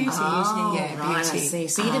 We were talking about beauty. Yeah, right, beauty. I see.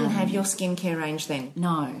 So you didn't have your skincare range then?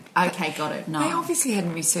 No. Okay, got it. No. They obviously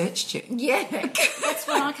hadn't researched you. Yeah. That's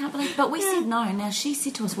what I can't believe. But we said no. Now, she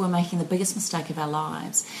said to us we're making the biggest mistake of our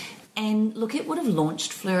lives. And look, it would have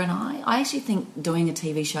launched Fleur and I. I actually think doing a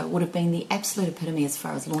TV show would have been the absolute epitome as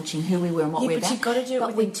far as launching who we were and what we're about. But you've got to do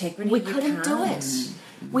it with integrity. We couldn't do it.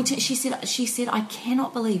 She said, I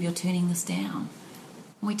cannot believe you're turning this down.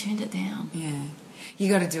 And we turned it down. Yeah. You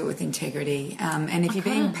got to do it with integrity. And if you're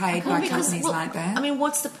being paid by companies like that... I mean,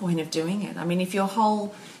 what's the point of doing it? I mean, if your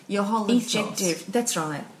whole objective... That's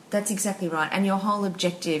right. That's exactly right. And your whole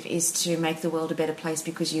objective is to make the world a better place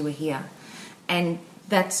because you were here. And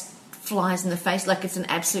that's flies in the face, like it's an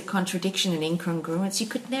absolute contradiction and incongruence. You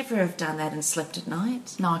could never have done that and slept at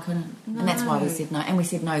night. No, I couldn't. No. And that's why we said no. And we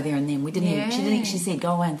said no there and then. We didn't even, she said,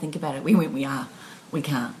 go away and think about it. We went, we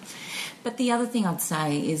can't. But the other thing I'd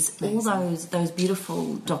say is all those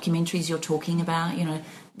beautiful documentaries you're talking about,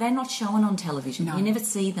 they're not shown on television. No. You never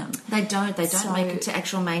see them. They don't make it to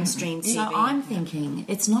actual mainstream TV. So I'm thinking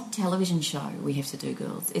it's not a television show we have to do,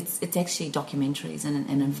 girls. It's actually documentaries and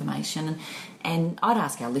information. And I'd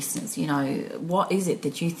ask our listeners, what is it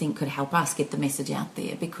that you think could help us get the message out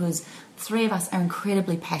there? Because 3 of us are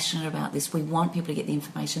incredibly passionate about this. We want people to get the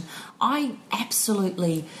information. I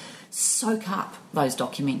absolutely soak up those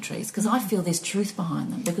documentaries because I feel there's truth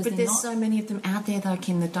behind them. But there's so many of them out there, though,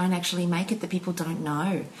 Kim, that don't actually make it, that people don't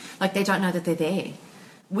know. Like, they don't know that they're there.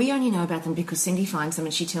 We only know about them because Cindy finds them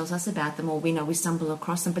and she tells us about them, or we stumble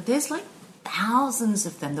across them. But there's like thousands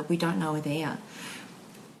of them that we don't know are there.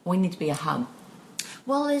 We need to be a hub.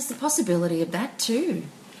 Well, there's the possibility of that too.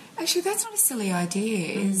 Actually, that's not a silly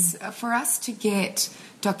idea. Is for us to get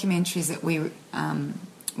documentaries that we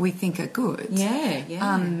we think are good. Yeah,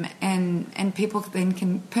 yeah. And people then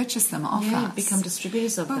can purchase them off us. Become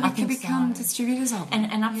distributors of them. We can become distributors of them.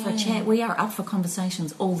 And up for chat, we are up for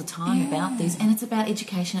conversations all the time about this, and it's about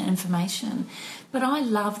education and information. But I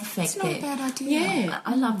love the fact It's not a bad idea. Yeah,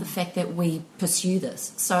 I love the fact that we pursue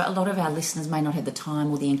this. So a lot of our listeners may not have the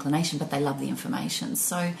time or the inclination, but they love the information.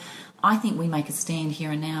 So I think we make a stand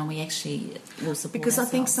here and now. We actually will support Because I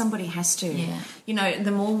think ourselves. somebody has to. Yeah. You know,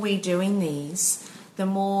 the more we're doing these, the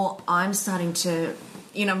more I'm starting to,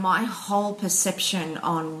 you know, my whole perception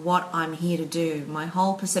on what I'm here to do, my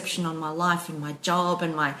whole perception on my life and my job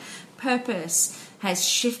and my purpose has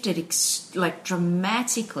shifted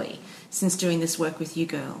dramatically since doing this work with you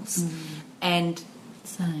girls. And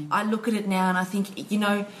Same. I look at it now and I think, you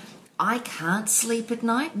know, I can't sleep at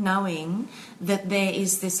night knowing that there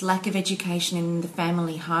is this lack of education in the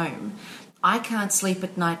family home. I can't sleep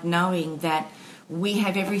at night knowing that we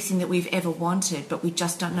have everything that we've ever wanted, but we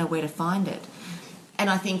just don't know where to find it. And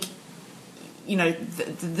I think, you know,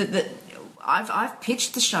 I've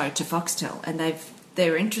pitched the show to Foxtel, and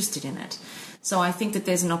they're interested in it. So I think that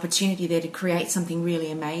there's an opportunity there to create something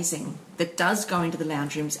really amazing that does go into the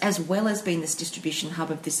lounge rooms, as well as being this distribution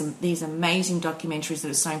hub of these amazing documentaries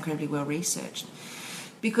that are so incredibly well researched.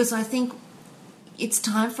 Because I think it's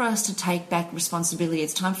time for us to take back responsibility.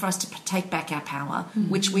 It's time for us to take back our power,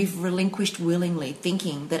 which we've relinquished willingly,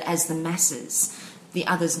 thinking that as the masses, the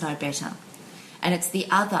others know better. And it's the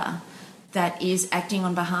other that is acting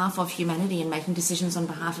on behalf of humanity and making decisions on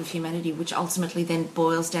behalf of humanity, which ultimately then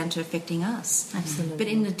boils down to affecting us. Absolutely. But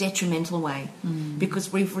in a detrimental way,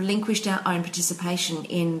 because we've relinquished our own participation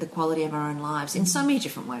in the quality of our own lives in so many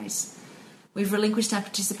different ways. We've relinquished our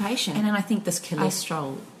participation. And then I think this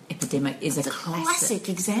cholesterol epidemic is a classic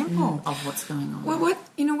example of what's going on. Well,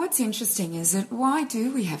 what's interesting is that why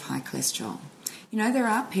do we have high cholesterol? You know, there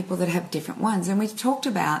are people that have different ones, and we've talked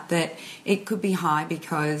about that it could be high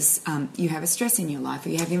because you have a stress in your life or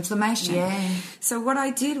you have inflammation. Yeah. So what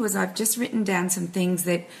I did was I've just written down some things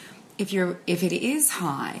that if it is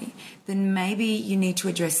high, then maybe you need to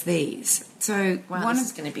address these. So this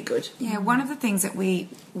is going to be good. Yeah, one of the things that we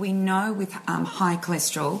know with high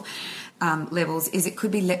cholesterol levels is it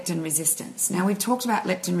could be leptin resistance. Now, we've talked about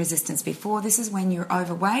leptin resistance before. This is when you're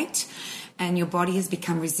overweight and your body has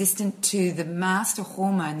become resistant to the master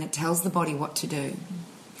hormone that tells the body what to do.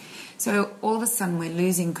 So all of a sudden we're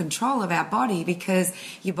losing control of our body because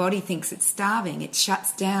your body thinks it's starving. It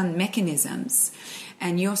shuts down mechanisms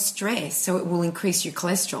and you're stressed, so it will increase your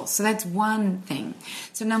cholesterol. So that's one thing.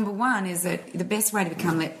 So number one is that the best way to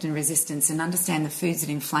become leptin resistant and understand the foods that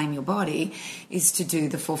inflame your body is to do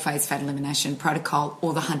the 4-phase fat elimination protocol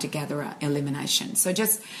or the hunter-gatherer elimination. So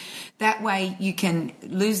just that way you can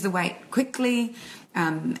lose the weight quickly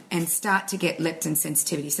and start to get leptin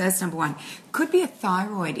sensitivity. So that's number one. Could be a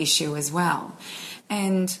thyroid issue as well.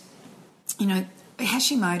 And, you know,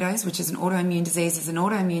 Hashimoto's, which is an autoimmune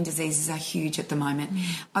diseases are huge at the moment.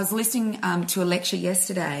 I was listening to a lecture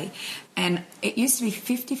yesterday, and it used to be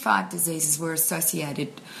 55 diseases were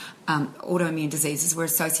associated, autoimmune diseases were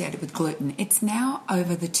associated with gluten. It's now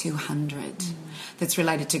over the 200 that's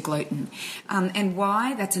related to gluten. And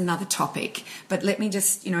why? That's another topic. But let me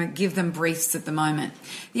just, give them briefs at the moment.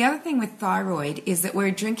 The other thing with thyroid is that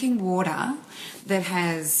we're drinking water that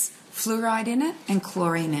has fluoride in it and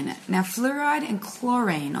chlorine in it. Now, fluoride and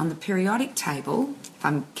chlorine on the periodic table, if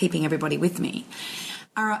I'm keeping everybody with me,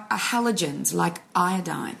 are halogens like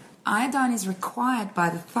iodine. Iodine is required by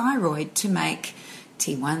the thyroid to make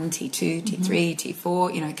T1, T2, T3,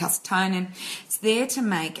 T4, calcitonin. It's there to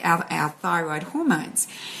make our thyroid hormones.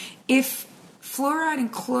 If fluoride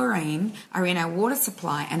and chlorine are in our water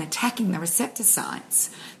supply and attacking the receptor sites,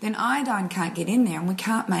 then iodine can't get in there and we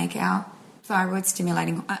can't make our thyroid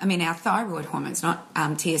hormones, not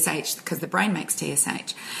TSH, because the brain makes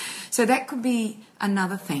TSH. So that could be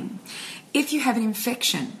another thing. If you have an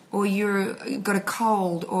infection or you've got a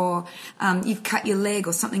cold or you've cut your leg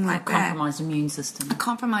or something like that. A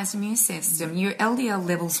compromised immune system, your LDL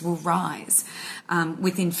levels will rise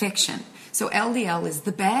with infection. So LDL is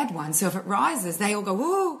the bad one. So if it rises, they all go,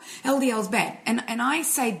 whoa, LDL's bad. And I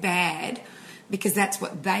say bad because that's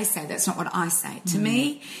what they say. That's not what I say. To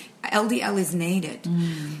me, LDL is needed.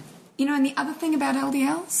 And the other thing about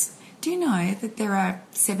LDLs, do you know that there are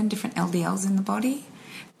 7 different LDLs in the body?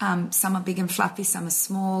 Some are big and fluffy, some are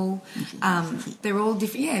small. They're all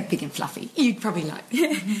different. Yeah, big and fluffy. You'd probably like.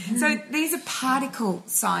 So these are particle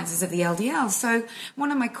sizes of the LDL. So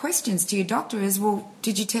one of my questions to your doctor is, well,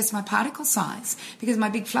 did you test my particle size? Because my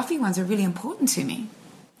big fluffy ones are really important to me.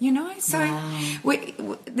 So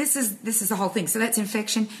wow. This is the whole thing. So that's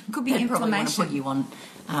infection. Could be They'd inflammation. Probably want to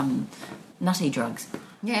put you on nutty drugs.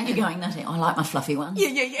 Yeah. You're going, nothing. I like my fluffy one. Yeah.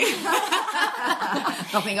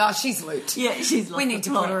 They'll think, oh, she's looped. Yeah, she's lost We need the to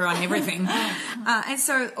plot. put her on everything. And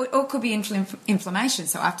so, or it could be inflammation.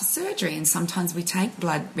 So after surgery, and sometimes we take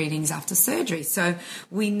blood readings after surgery. So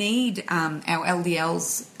we need our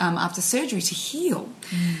LDLs after surgery to heal.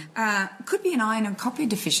 Could be an iron and copper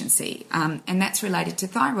deficiency, and that's related to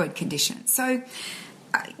thyroid conditions. So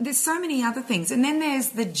there's so many other things. And then there's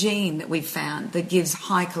the gene that we've found that gives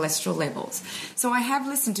high cholesterol levels. So I have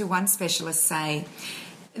listened to one specialist say,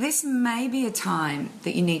 this may be a time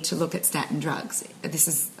that you need to look at statin drugs. This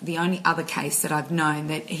is the only other case that I've known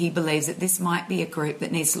that he believes that this might be a group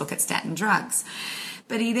that needs to look at statin drugs.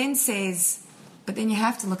 But he then says, but then you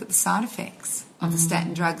have to look at the side effects of the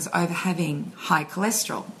statin drugs over having high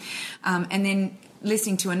cholesterol. And then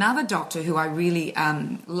listening to another doctor who I really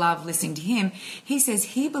love listening to him, he says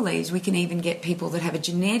he believes we can even get people that have a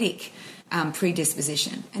genetic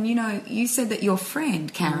predisposition. And you said that your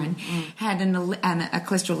friend Karen had a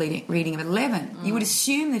cholesterol reading of 11. You would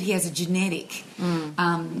assume that he has a genetic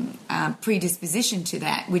predisposition to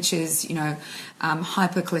that, which is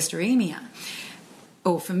hypercholesteremia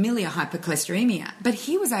or familial hypercholesteremia, but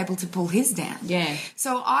he was able to pull his down. Yeah.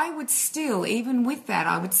 So I would still, even with that,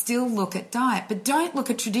 I would still look at diet, but don't look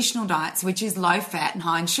at traditional diets, which is low fat and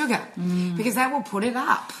high in sugar, because that will put it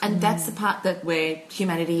up. And that's the part that where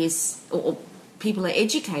humanity is, or people are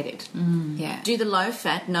educated. Yeah. Do the low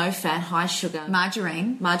fat, no fat, high sugar,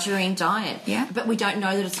 Margarine. diet. Yeah. But we don't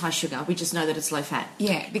know that it's high sugar. We just know that it's low fat.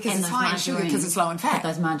 Yeah, because And it's those high in sugar because margarines- it's low in fat. But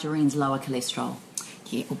those margarines lower cholesterol.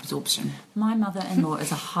 Yeah, absorption. My mother-in-law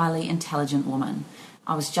is a highly intelligent woman.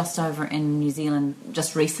 I was just over in New Zealand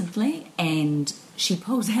just recently, and she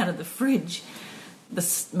pulls out of the fridge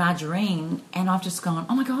this margarine, and I've just gone,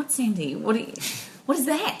 "Oh my God, Sandy, what is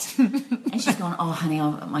that?" And she's gone, "Oh, honey,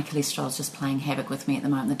 my cholesterol's just playing havoc with me at the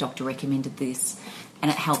moment. The doctor recommended this,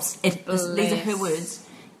 and it helps." These are her words.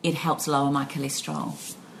 It helps lower my cholesterol.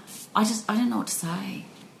 I don't know what to say.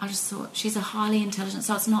 I just thought she's a highly intelligent,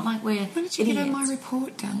 so it's not like we're Why did you give her idiots. my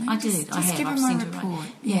report, darling? I did. I have. Give her I've my sent her report.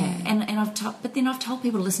 Yeah, and I've but then I've told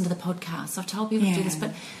people to listen to the podcast. I've told people to do this,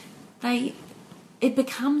 Yeah. but it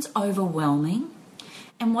becomes overwhelming.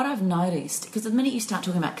 And what I've noticed, because the minute you start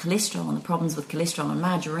talking about cholesterol and the problems with cholesterol and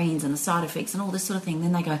margarines and the side effects and all this sort of thing,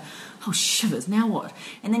 then they go, "Oh, shivers, now what?"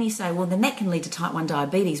 And then you say, well, then that can lead to type 1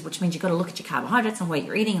 diabetes, which means you've got to look at your carbohydrates and what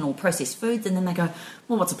you're eating and all processed foods. And then they go,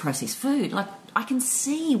 well, what's a processed food? Like, I can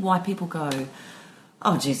see why people go,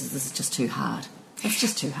 "Oh, Jesus, this is just too hard." It's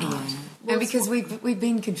just too hard. No, because we've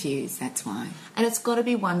been confused, that's why. And it's got to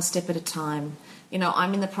be one step at a time.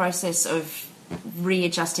 I'm in the process of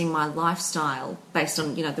readjusting my lifestyle based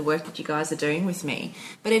on the work that you guys are doing with me,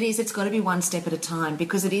 but it's got to be one step at a time,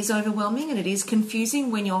 because it is overwhelming and it is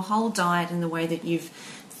confusing when your whole diet and the way that you've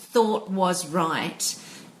thought was right,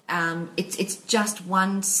 it's just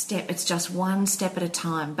one step. It's just one step at a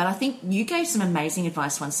time. But I think you gave some amazing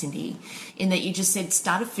advice once, Cindy, in that you just said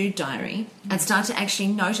start a food diary and start to actually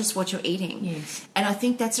notice what you're eating. Yes. And I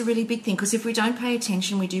think that's a really big thing, because if we don't pay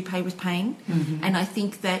attention, we do pay with pain. And I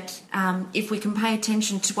think that if we can pay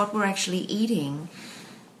attention to what we're actually eating,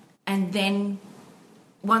 and then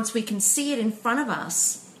once we can see it in front of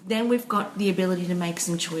us, then we've got the ability to make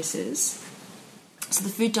some choices. So the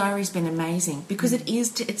food diary's been amazing, because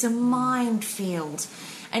it's a minefield.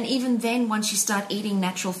 And even then, once you start eating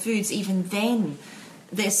natural foods, even then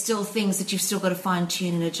there's still things that you've still got to fine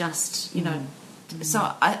tune and adjust,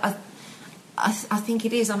 So I think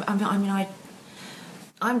it is. I'm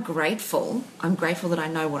grateful. I'm grateful that I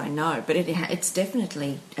know what I know, but it's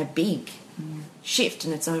definitely a big shift,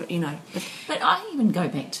 and it's But I even go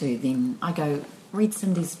back to then, I go, read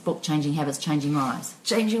Cindy's book, Changing Habits, Changing Lives.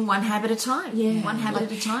 changing one habit at a time. Yeah. One habit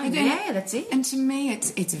at a time. And Yeah, that's it. And to me,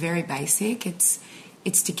 it's very basic. It's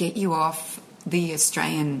to get you off the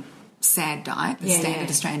Australian SAD diet, the standard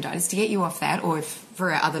Australian diet. It's to get you off that, or if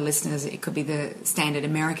for our other listeners, it could be the standard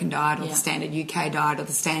American diet, or the standard UK diet, or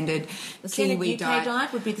the standard Kiwi UK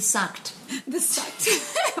diet would be the sucked. The sucked.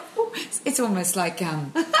 It's almost like I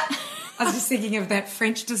was just thinking of that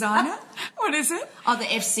French designer. What is it? Oh, the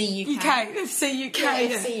FC UK. FC UK.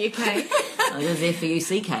 Yeah, FC UK. Oh, there's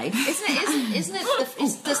F-U-C-K.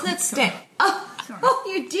 Doesn't it step? Oh,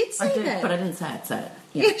 you did say I did, that. but I didn't say it, so...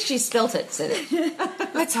 Yeah. Yeah, she spelt it, said it.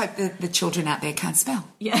 Let's hope the children out there can't spell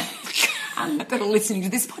Yeah. that are listening to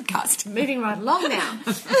this podcast. Moving right along now.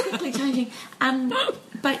 Quickly changing.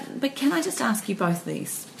 But can I just ask you both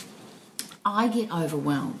these? I get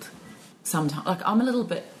overwhelmed sometimes. Like, I'm a little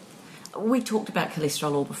bit... We talked about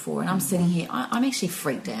cholesterol all before, and I'm sitting here... I'm actually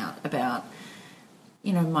freaked out about...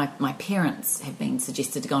 my parents have been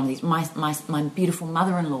suggested to go on these... My beautiful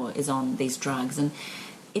mother-in-law is on these drugs, and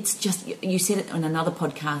it's just, you said it in another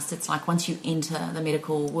podcast, it's like once you enter the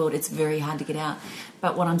medical world, it's very hard to get out.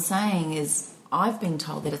 But what I'm saying is, I've been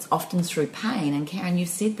told that it's often through pain, and Karen, you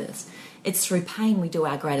said this, it's through pain we do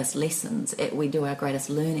our greatest lessons, we do our greatest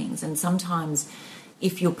learnings. And sometimes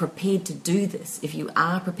if you're prepared to do this, if you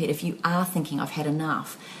are prepared, if you are thinking, I've had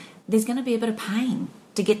enough, there's going to be a bit of pain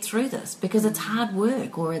to get through this, because it's hard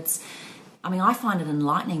work, or it's, I mean, I find it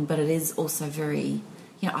enlightening, but it is also very,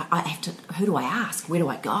 you know, I have to, who do I ask? Where do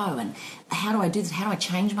I go? And how do I do this? How do I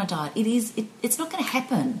change my diet? It's not going to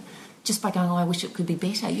happen just by going, oh, I wish it could be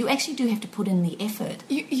better. You actually do have to put in the effort.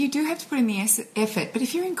 You do have to put in the effort, but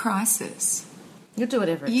if you're in crisis, You'll do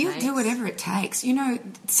whatever it takes. do whatever it takes. You know,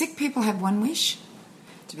 sick people have one wish,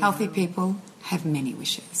 healthy people have many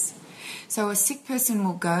wishes. So a sick person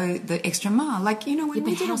will go the extra mile. Like, you know, when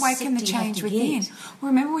we did Awaken the Change Within,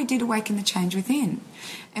 remember we did Awaken the Change Within,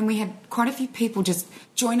 and we had quite a few people just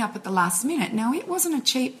join up at the last minute. Now, it wasn't a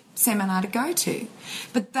cheap seminar to go to,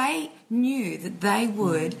 but they knew that they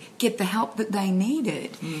would get the help that they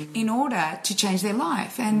needed in order to change their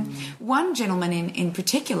life. And one gentleman in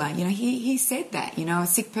particular, you know, he said that, you know, a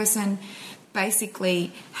sick person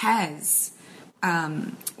basically has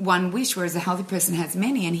one wish, whereas a healthy person has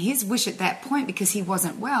many. And his wish at that point, because he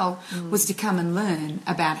wasn't well, was to come and learn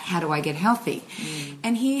about how do I get healthy.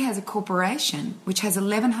 And he has a corporation which has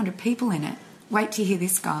 1,100 people in it. Wait till you hear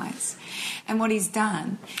this, guys. And what he's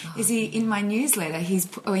done is in his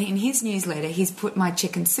newsletter, he's put my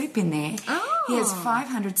chicken soup in there. He has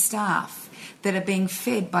 500 staff that are being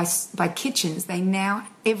fed by kitchens. They now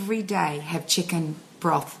every day have chicken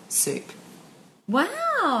broth soup.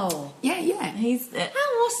 Wow. Yeah. How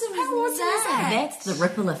awesome is that? That's the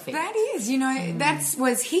ripple effect. That is, you know,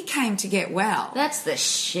 he came to get well. That's the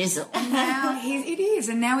shizzle. Now it is,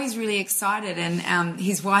 and now he's really excited. And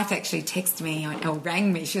his wife actually texted me or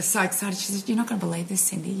rang me. She was so excited. She said, "You're not going to believe this,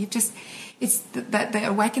 Cindy. It's the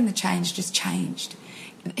Awaken the Change just changed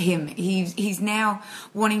him. He's now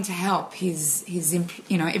wanting to help his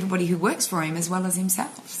you know, everybody who works for him as well as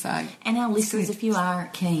himself." So, and our listeners, if you are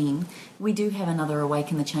keen, we do have another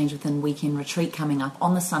Awaken the Change Within weekend retreat coming up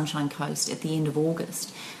on the Sunshine Coast at the end of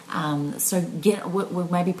August. So we'll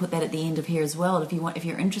maybe put that at the end of here as well. If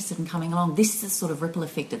you're interested in coming along, this is the sort of ripple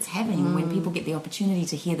effect it's having when people get the opportunity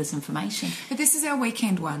to hear this information. But this is our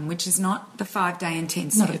weekend one, which is not the 5-day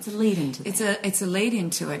intensive. No, it's a lead into that. It's a lead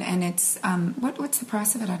into it, and it's what's the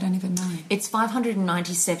price of it? I don't even know. It's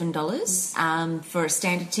 $597 for a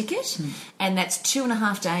standard ticket, and that's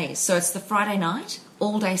 2.5 days. So it's the Friday night,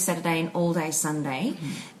 all day Saturday, and all day Sunday.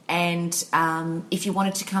 And if you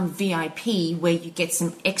wanted to come VIP, where you get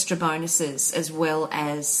some extra bonuses as well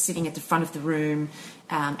as sitting at the front of the room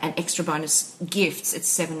and extra bonus gifts, it's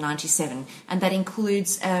 $797. And that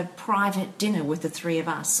includes a private dinner with the three of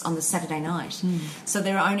us on the Saturday night. So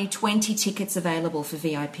there are only 20 tickets available for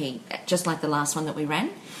VIP, just like the last one that we ran.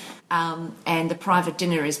 And the private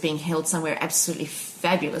dinner is being held somewhere absolutely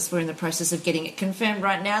fabulous. We're in the process of getting it confirmed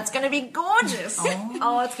right now. It's going to be gorgeous.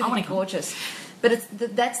 It's going to be gorgeous. But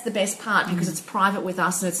that's the best part, because it's private with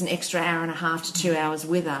us, and it's an extra hour and a half to 2 hours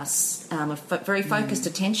with us, very focused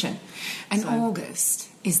attention. And August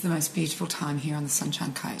is the most beautiful time here on the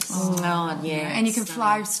Sunshine Coast. Yeah. And you can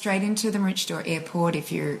fly straight into the Maroochydore Airport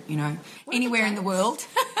if you're, you know, anywhere in the world.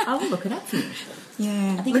 I will look it up for you.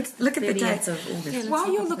 Yeah, I think it's look at the dates. of August. Yeah,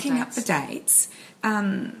 while you're looking up the dates,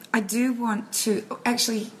 I do want to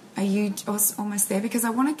actually. Are you almost there? Because I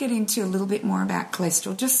want to get into a little bit more about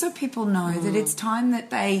cholesterol, just so people know that it's time that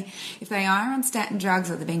if they are on statin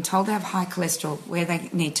drugs or they're being told they have high cholesterol, where they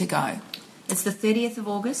need to go. It's the 30th of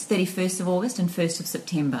August, 31st of August, and 1st of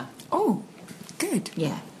September. Oh, good.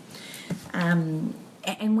 Yeah. And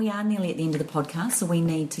we are nearly at the end of the podcast, so we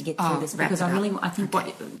need to get through this, because I think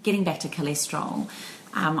getting back to cholesterol,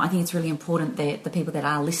 I think it's really important that the people that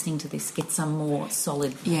are listening to this get some more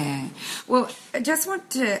solid. Yeah. Well, I just want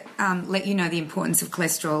to let you know the importance of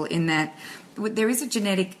cholesterol in that there is a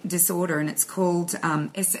genetic disorder, and it's called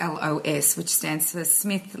SLOS, which stands for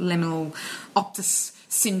Smith-Lemel-Optus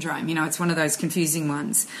syndrome. You know, it's one of those confusing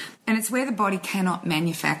ones. And it's where the body cannot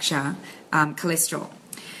manufacture cholesterol.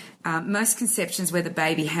 Most conceptions where the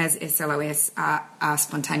baby has SLOS are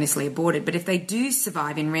spontaneously aborted, but if they do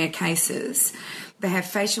survive, in rare cases, they have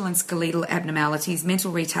facial and skeletal abnormalities,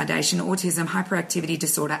 mental retardation, autism, hyperactivity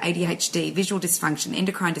disorder, ADHD, visual dysfunction,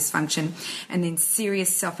 endocrine dysfunction, and then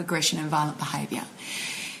serious self-aggression and violent behaviour.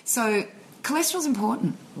 So cholesterol is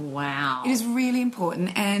important. Wow. It is really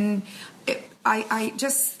important, and I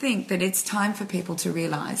just think that it's time for people to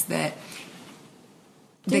realise that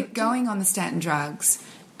going on the statin drugs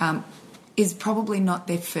is probably not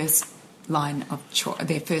their first line of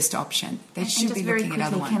their first option. They should just be very looking at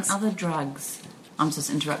other quickly, ones. can other drugs, I'm just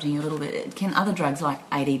interrupting you a little bit, can other drugs like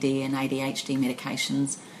ADD and ADHD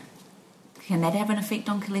medications, can that have an effect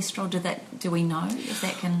on cholesterol? Do we know if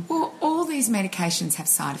that can... Well, all these medications have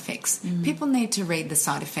side effects. People need to read the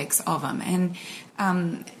side effects of them. And,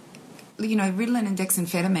 Ritalin and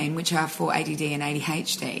dexamphetamine, which are for ADD and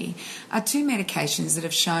ADHD, are two medications that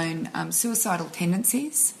have shown suicidal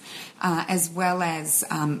tendencies as well as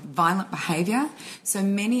violent behaviour. So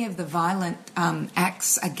many of the violent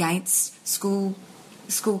acts against school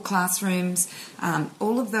classrooms,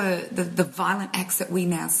 all of the violent acts that we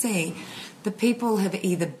now see, the people have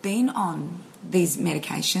either been on these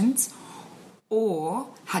medications or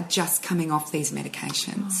had just coming off these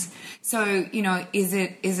medications. Oh. So, is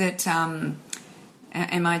it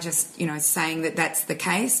am I just, saying that that's the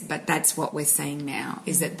case? But that's what we're seeing now,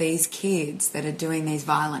 is that these kids that are doing these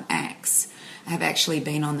violent acts have actually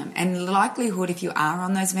been on them. And the likelihood, if you are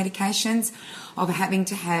on those medications, of having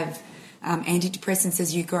to have antidepressants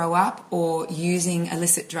as you grow up or using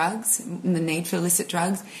illicit drugs, the need for illicit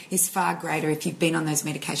drugs, is far greater if you've been on those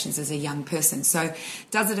medications as a young person. So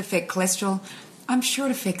does it affect cholesterol? I'm sure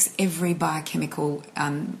it affects every biochemical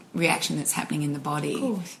reaction that's happening in the body. Of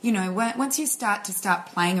course. Once you start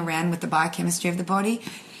playing around with the biochemistry of the body,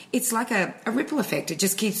 it's like a ripple effect. It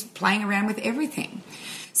just keeps playing around with everything.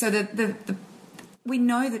 So we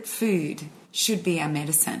know that food should be our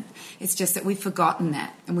medicine. It's just that we've forgotten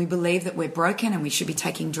that, and we believe that we're broken and we should be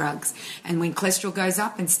taking drugs. And when cholesterol goes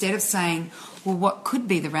up, instead of saying, well, what could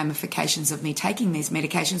be the ramifications of me taking these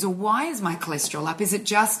medications, or why is my cholesterol up? Is it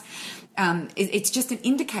just it's just an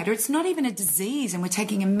indicator? It's not even a disease, and we're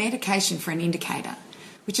taking a medication for an indicator,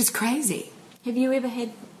 which is crazy. Have you ever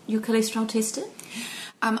had your cholesterol tested?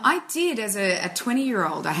 I did as a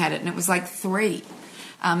 20-year-old. I had it, and it was like 3.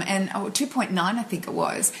 And 2.9, I think it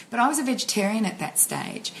was. But I was a vegetarian at that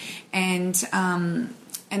stage, and I'm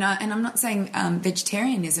not saying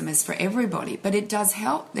vegetarianism is for everybody, but it does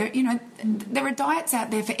help. There are diets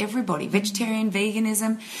out there for everybody: vegetarian,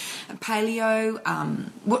 veganism, paleo,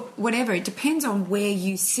 whatever. It depends on where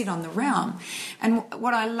you sit on the realm. And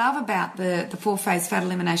what I love about the 4-phase fat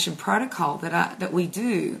elimination protocol that we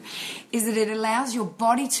do is that it allows your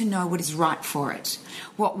body to know what is right for it,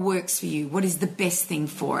 what works for you, what is the best thing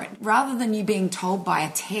for it, rather than you being told by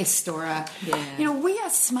a test or we are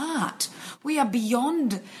smart. We are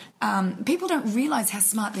beyond... people don't realise how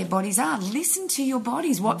smart their bodies are. Listen to your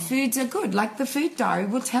bodies. What foods are good? Like the food diary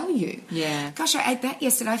will tell you. Yeah. Gosh, I ate that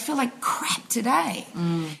yesterday. I feel like crap today.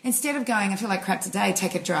 Instead of going, I feel like crap today,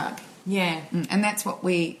 take a drug. Yeah. And that's what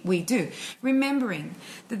we do. Remembering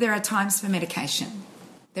that there are times for medication.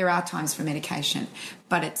 There are times for medication,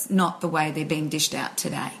 but it's not the way they're being dished out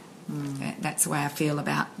today. That's the way I feel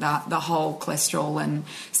about the whole cholesterol and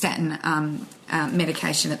statin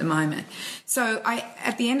medication at the moment. So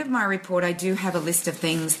at the end of my report, I do have a list of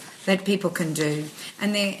things that people can do.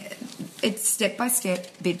 And it's step by step,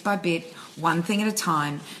 bit by bit, one thing at a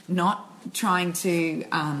time, not trying to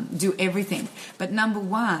do everything. But number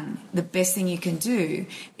one, the best thing you can do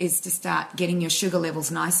is to start getting your sugar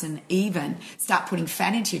levels nice and even. Start putting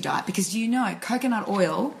fat into your diet, because coconut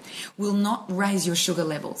oil will not raise your sugar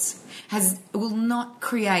levels, will not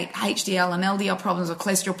create HDL and LDL problems or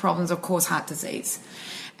cholesterol problems or cause heart disease.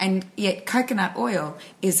 And yet coconut oil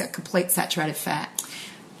is a complete saturated fat.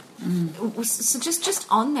 So just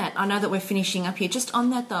on that, I know that we're finishing up here. Just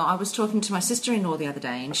on that, though, I was talking to my sister-in-law the other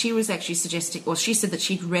day, and she was actually suggesting, or she said that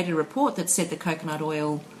she'd read a report that said that coconut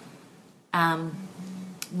oil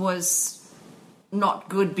was not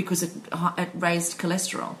good because it raised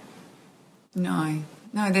cholesterol. No,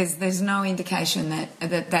 there's no indication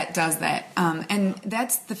that does that. And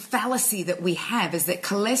that's the fallacy that we have, is that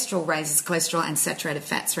cholesterol raises cholesterol and saturated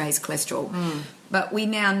fats raise cholesterol. But we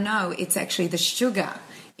now know it's actually the sugar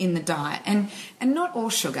in the diet, and not all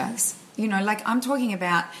sugars. Like I'm talking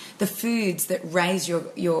about the foods that raise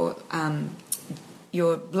your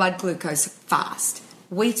blood glucose fast.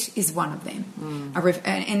 Wheat is one of them,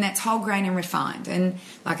 and that's whole grain and refined. And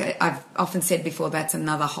like I've often said before, that's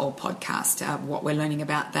another whole podcast, what we're learning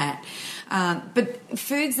about that. But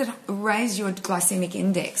foods that raise your glycemic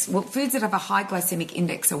index, foods that have a high glycemic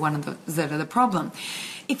index are one of that are the problem.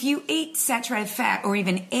 If you eat saturated fat or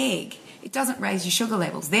even egg, it doesn't raise your sugar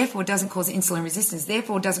levels, therefore it doesn't cause insulin resistance,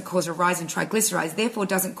 therefore it doesn't cause a rise in triglycerides, therefore it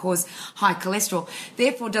doesn't cause high cholesterol,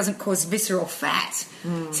 therefore it doesn't cause visceral fat.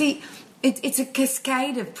 See, it's a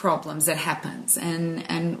cascade of problems that happens,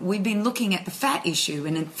 and we've been looking at the fat issue,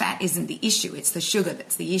 and fat isn't the issue, it's the sugar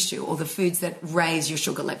that's the issue, or the foods that raise your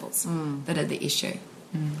sugar levels that are the issue.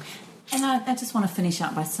 And I just want to finish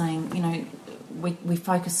up by saying, we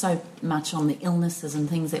focus so much on the illnesses and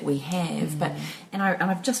things that we have, and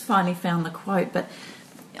I've just finally found the quote, but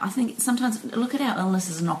I think sometimes look at our illness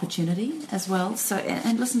as an opportunity as well. So,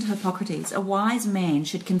 and listen to Hippocrates. A wise man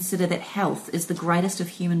should consider that health is the greatest of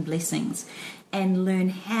human blessings, and learn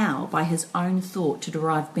how, by his own thought, to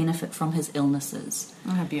derive benefit from his illnesses.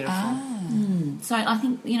 Oh, how beautiful. So I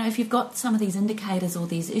think, if you've got some of these indicators or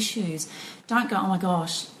these issues, don't go, oh my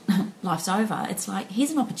gosh, life's over. It's like,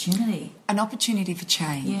 here's an opportunity. An opportunity for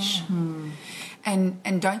change. Yeah.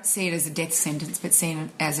 And don't see it as a death sentence, but see it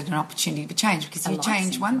as an opportunity for change. Because if you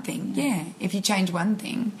change one thing, if you change one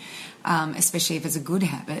thing, especially if it's a good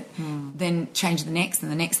habit, then change the next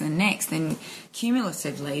and the next and the next, then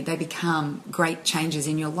cumulatively they become great changes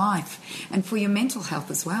in your life and for your mental health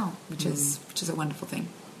as well, which is a wonderful thing.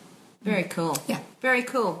 Very cool. Yeah. Very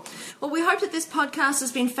cool. Well, we hope that this podcast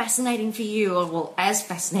has been fascinating for you, or well, as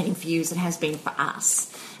fascinating for you as it has been for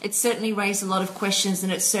us. It certainly raised a lot of questions,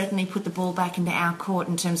 and it certainly put the ball back into our court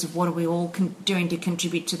in terms of what are we all doing to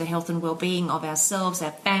contribute to the health and well-being of ourselves,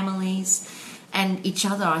 our families, and each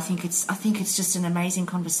other. I think it's just an amazing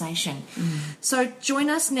conversation. So join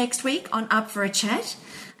us next week on Up for a Chat,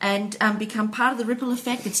 and become part of the ripple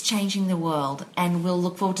effect that's changing the world. And we'll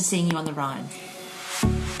look forward to seeing you on the ride.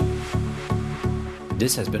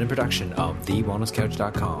 This has been a production of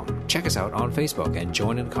TheWellnessCouch.com. Check us out on Facebook and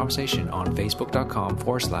join in the conversation on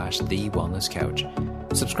Facebook.com/The Wellness Couch.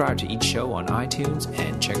 Subscribe to each show on iTunes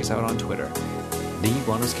and check us out on Twitter. The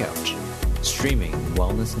Wellness Couch, streaming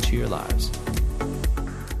wellness into your lives.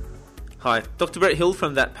 Hi, Dr. Brett Hill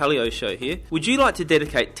from That Paleo Show here. Would you like to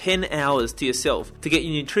dedicate 10 hours to yourself to get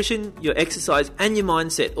your nutrition, your exercise and your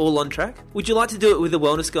mindset all on track? Would you like to do it with the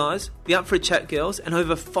Wellness Guys, the Up for a Chat girls and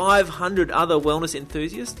over 500 other wellness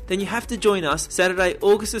enthusiasts? Then you have to join us Saturday,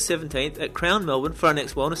 August the 17th at Crown Melbourne for our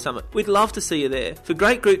next Wellness Summit. We'd love to see you there. For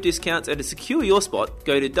great group discounts and to secure your spot,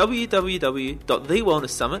 go to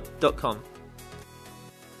www.thewellnesssummit.com.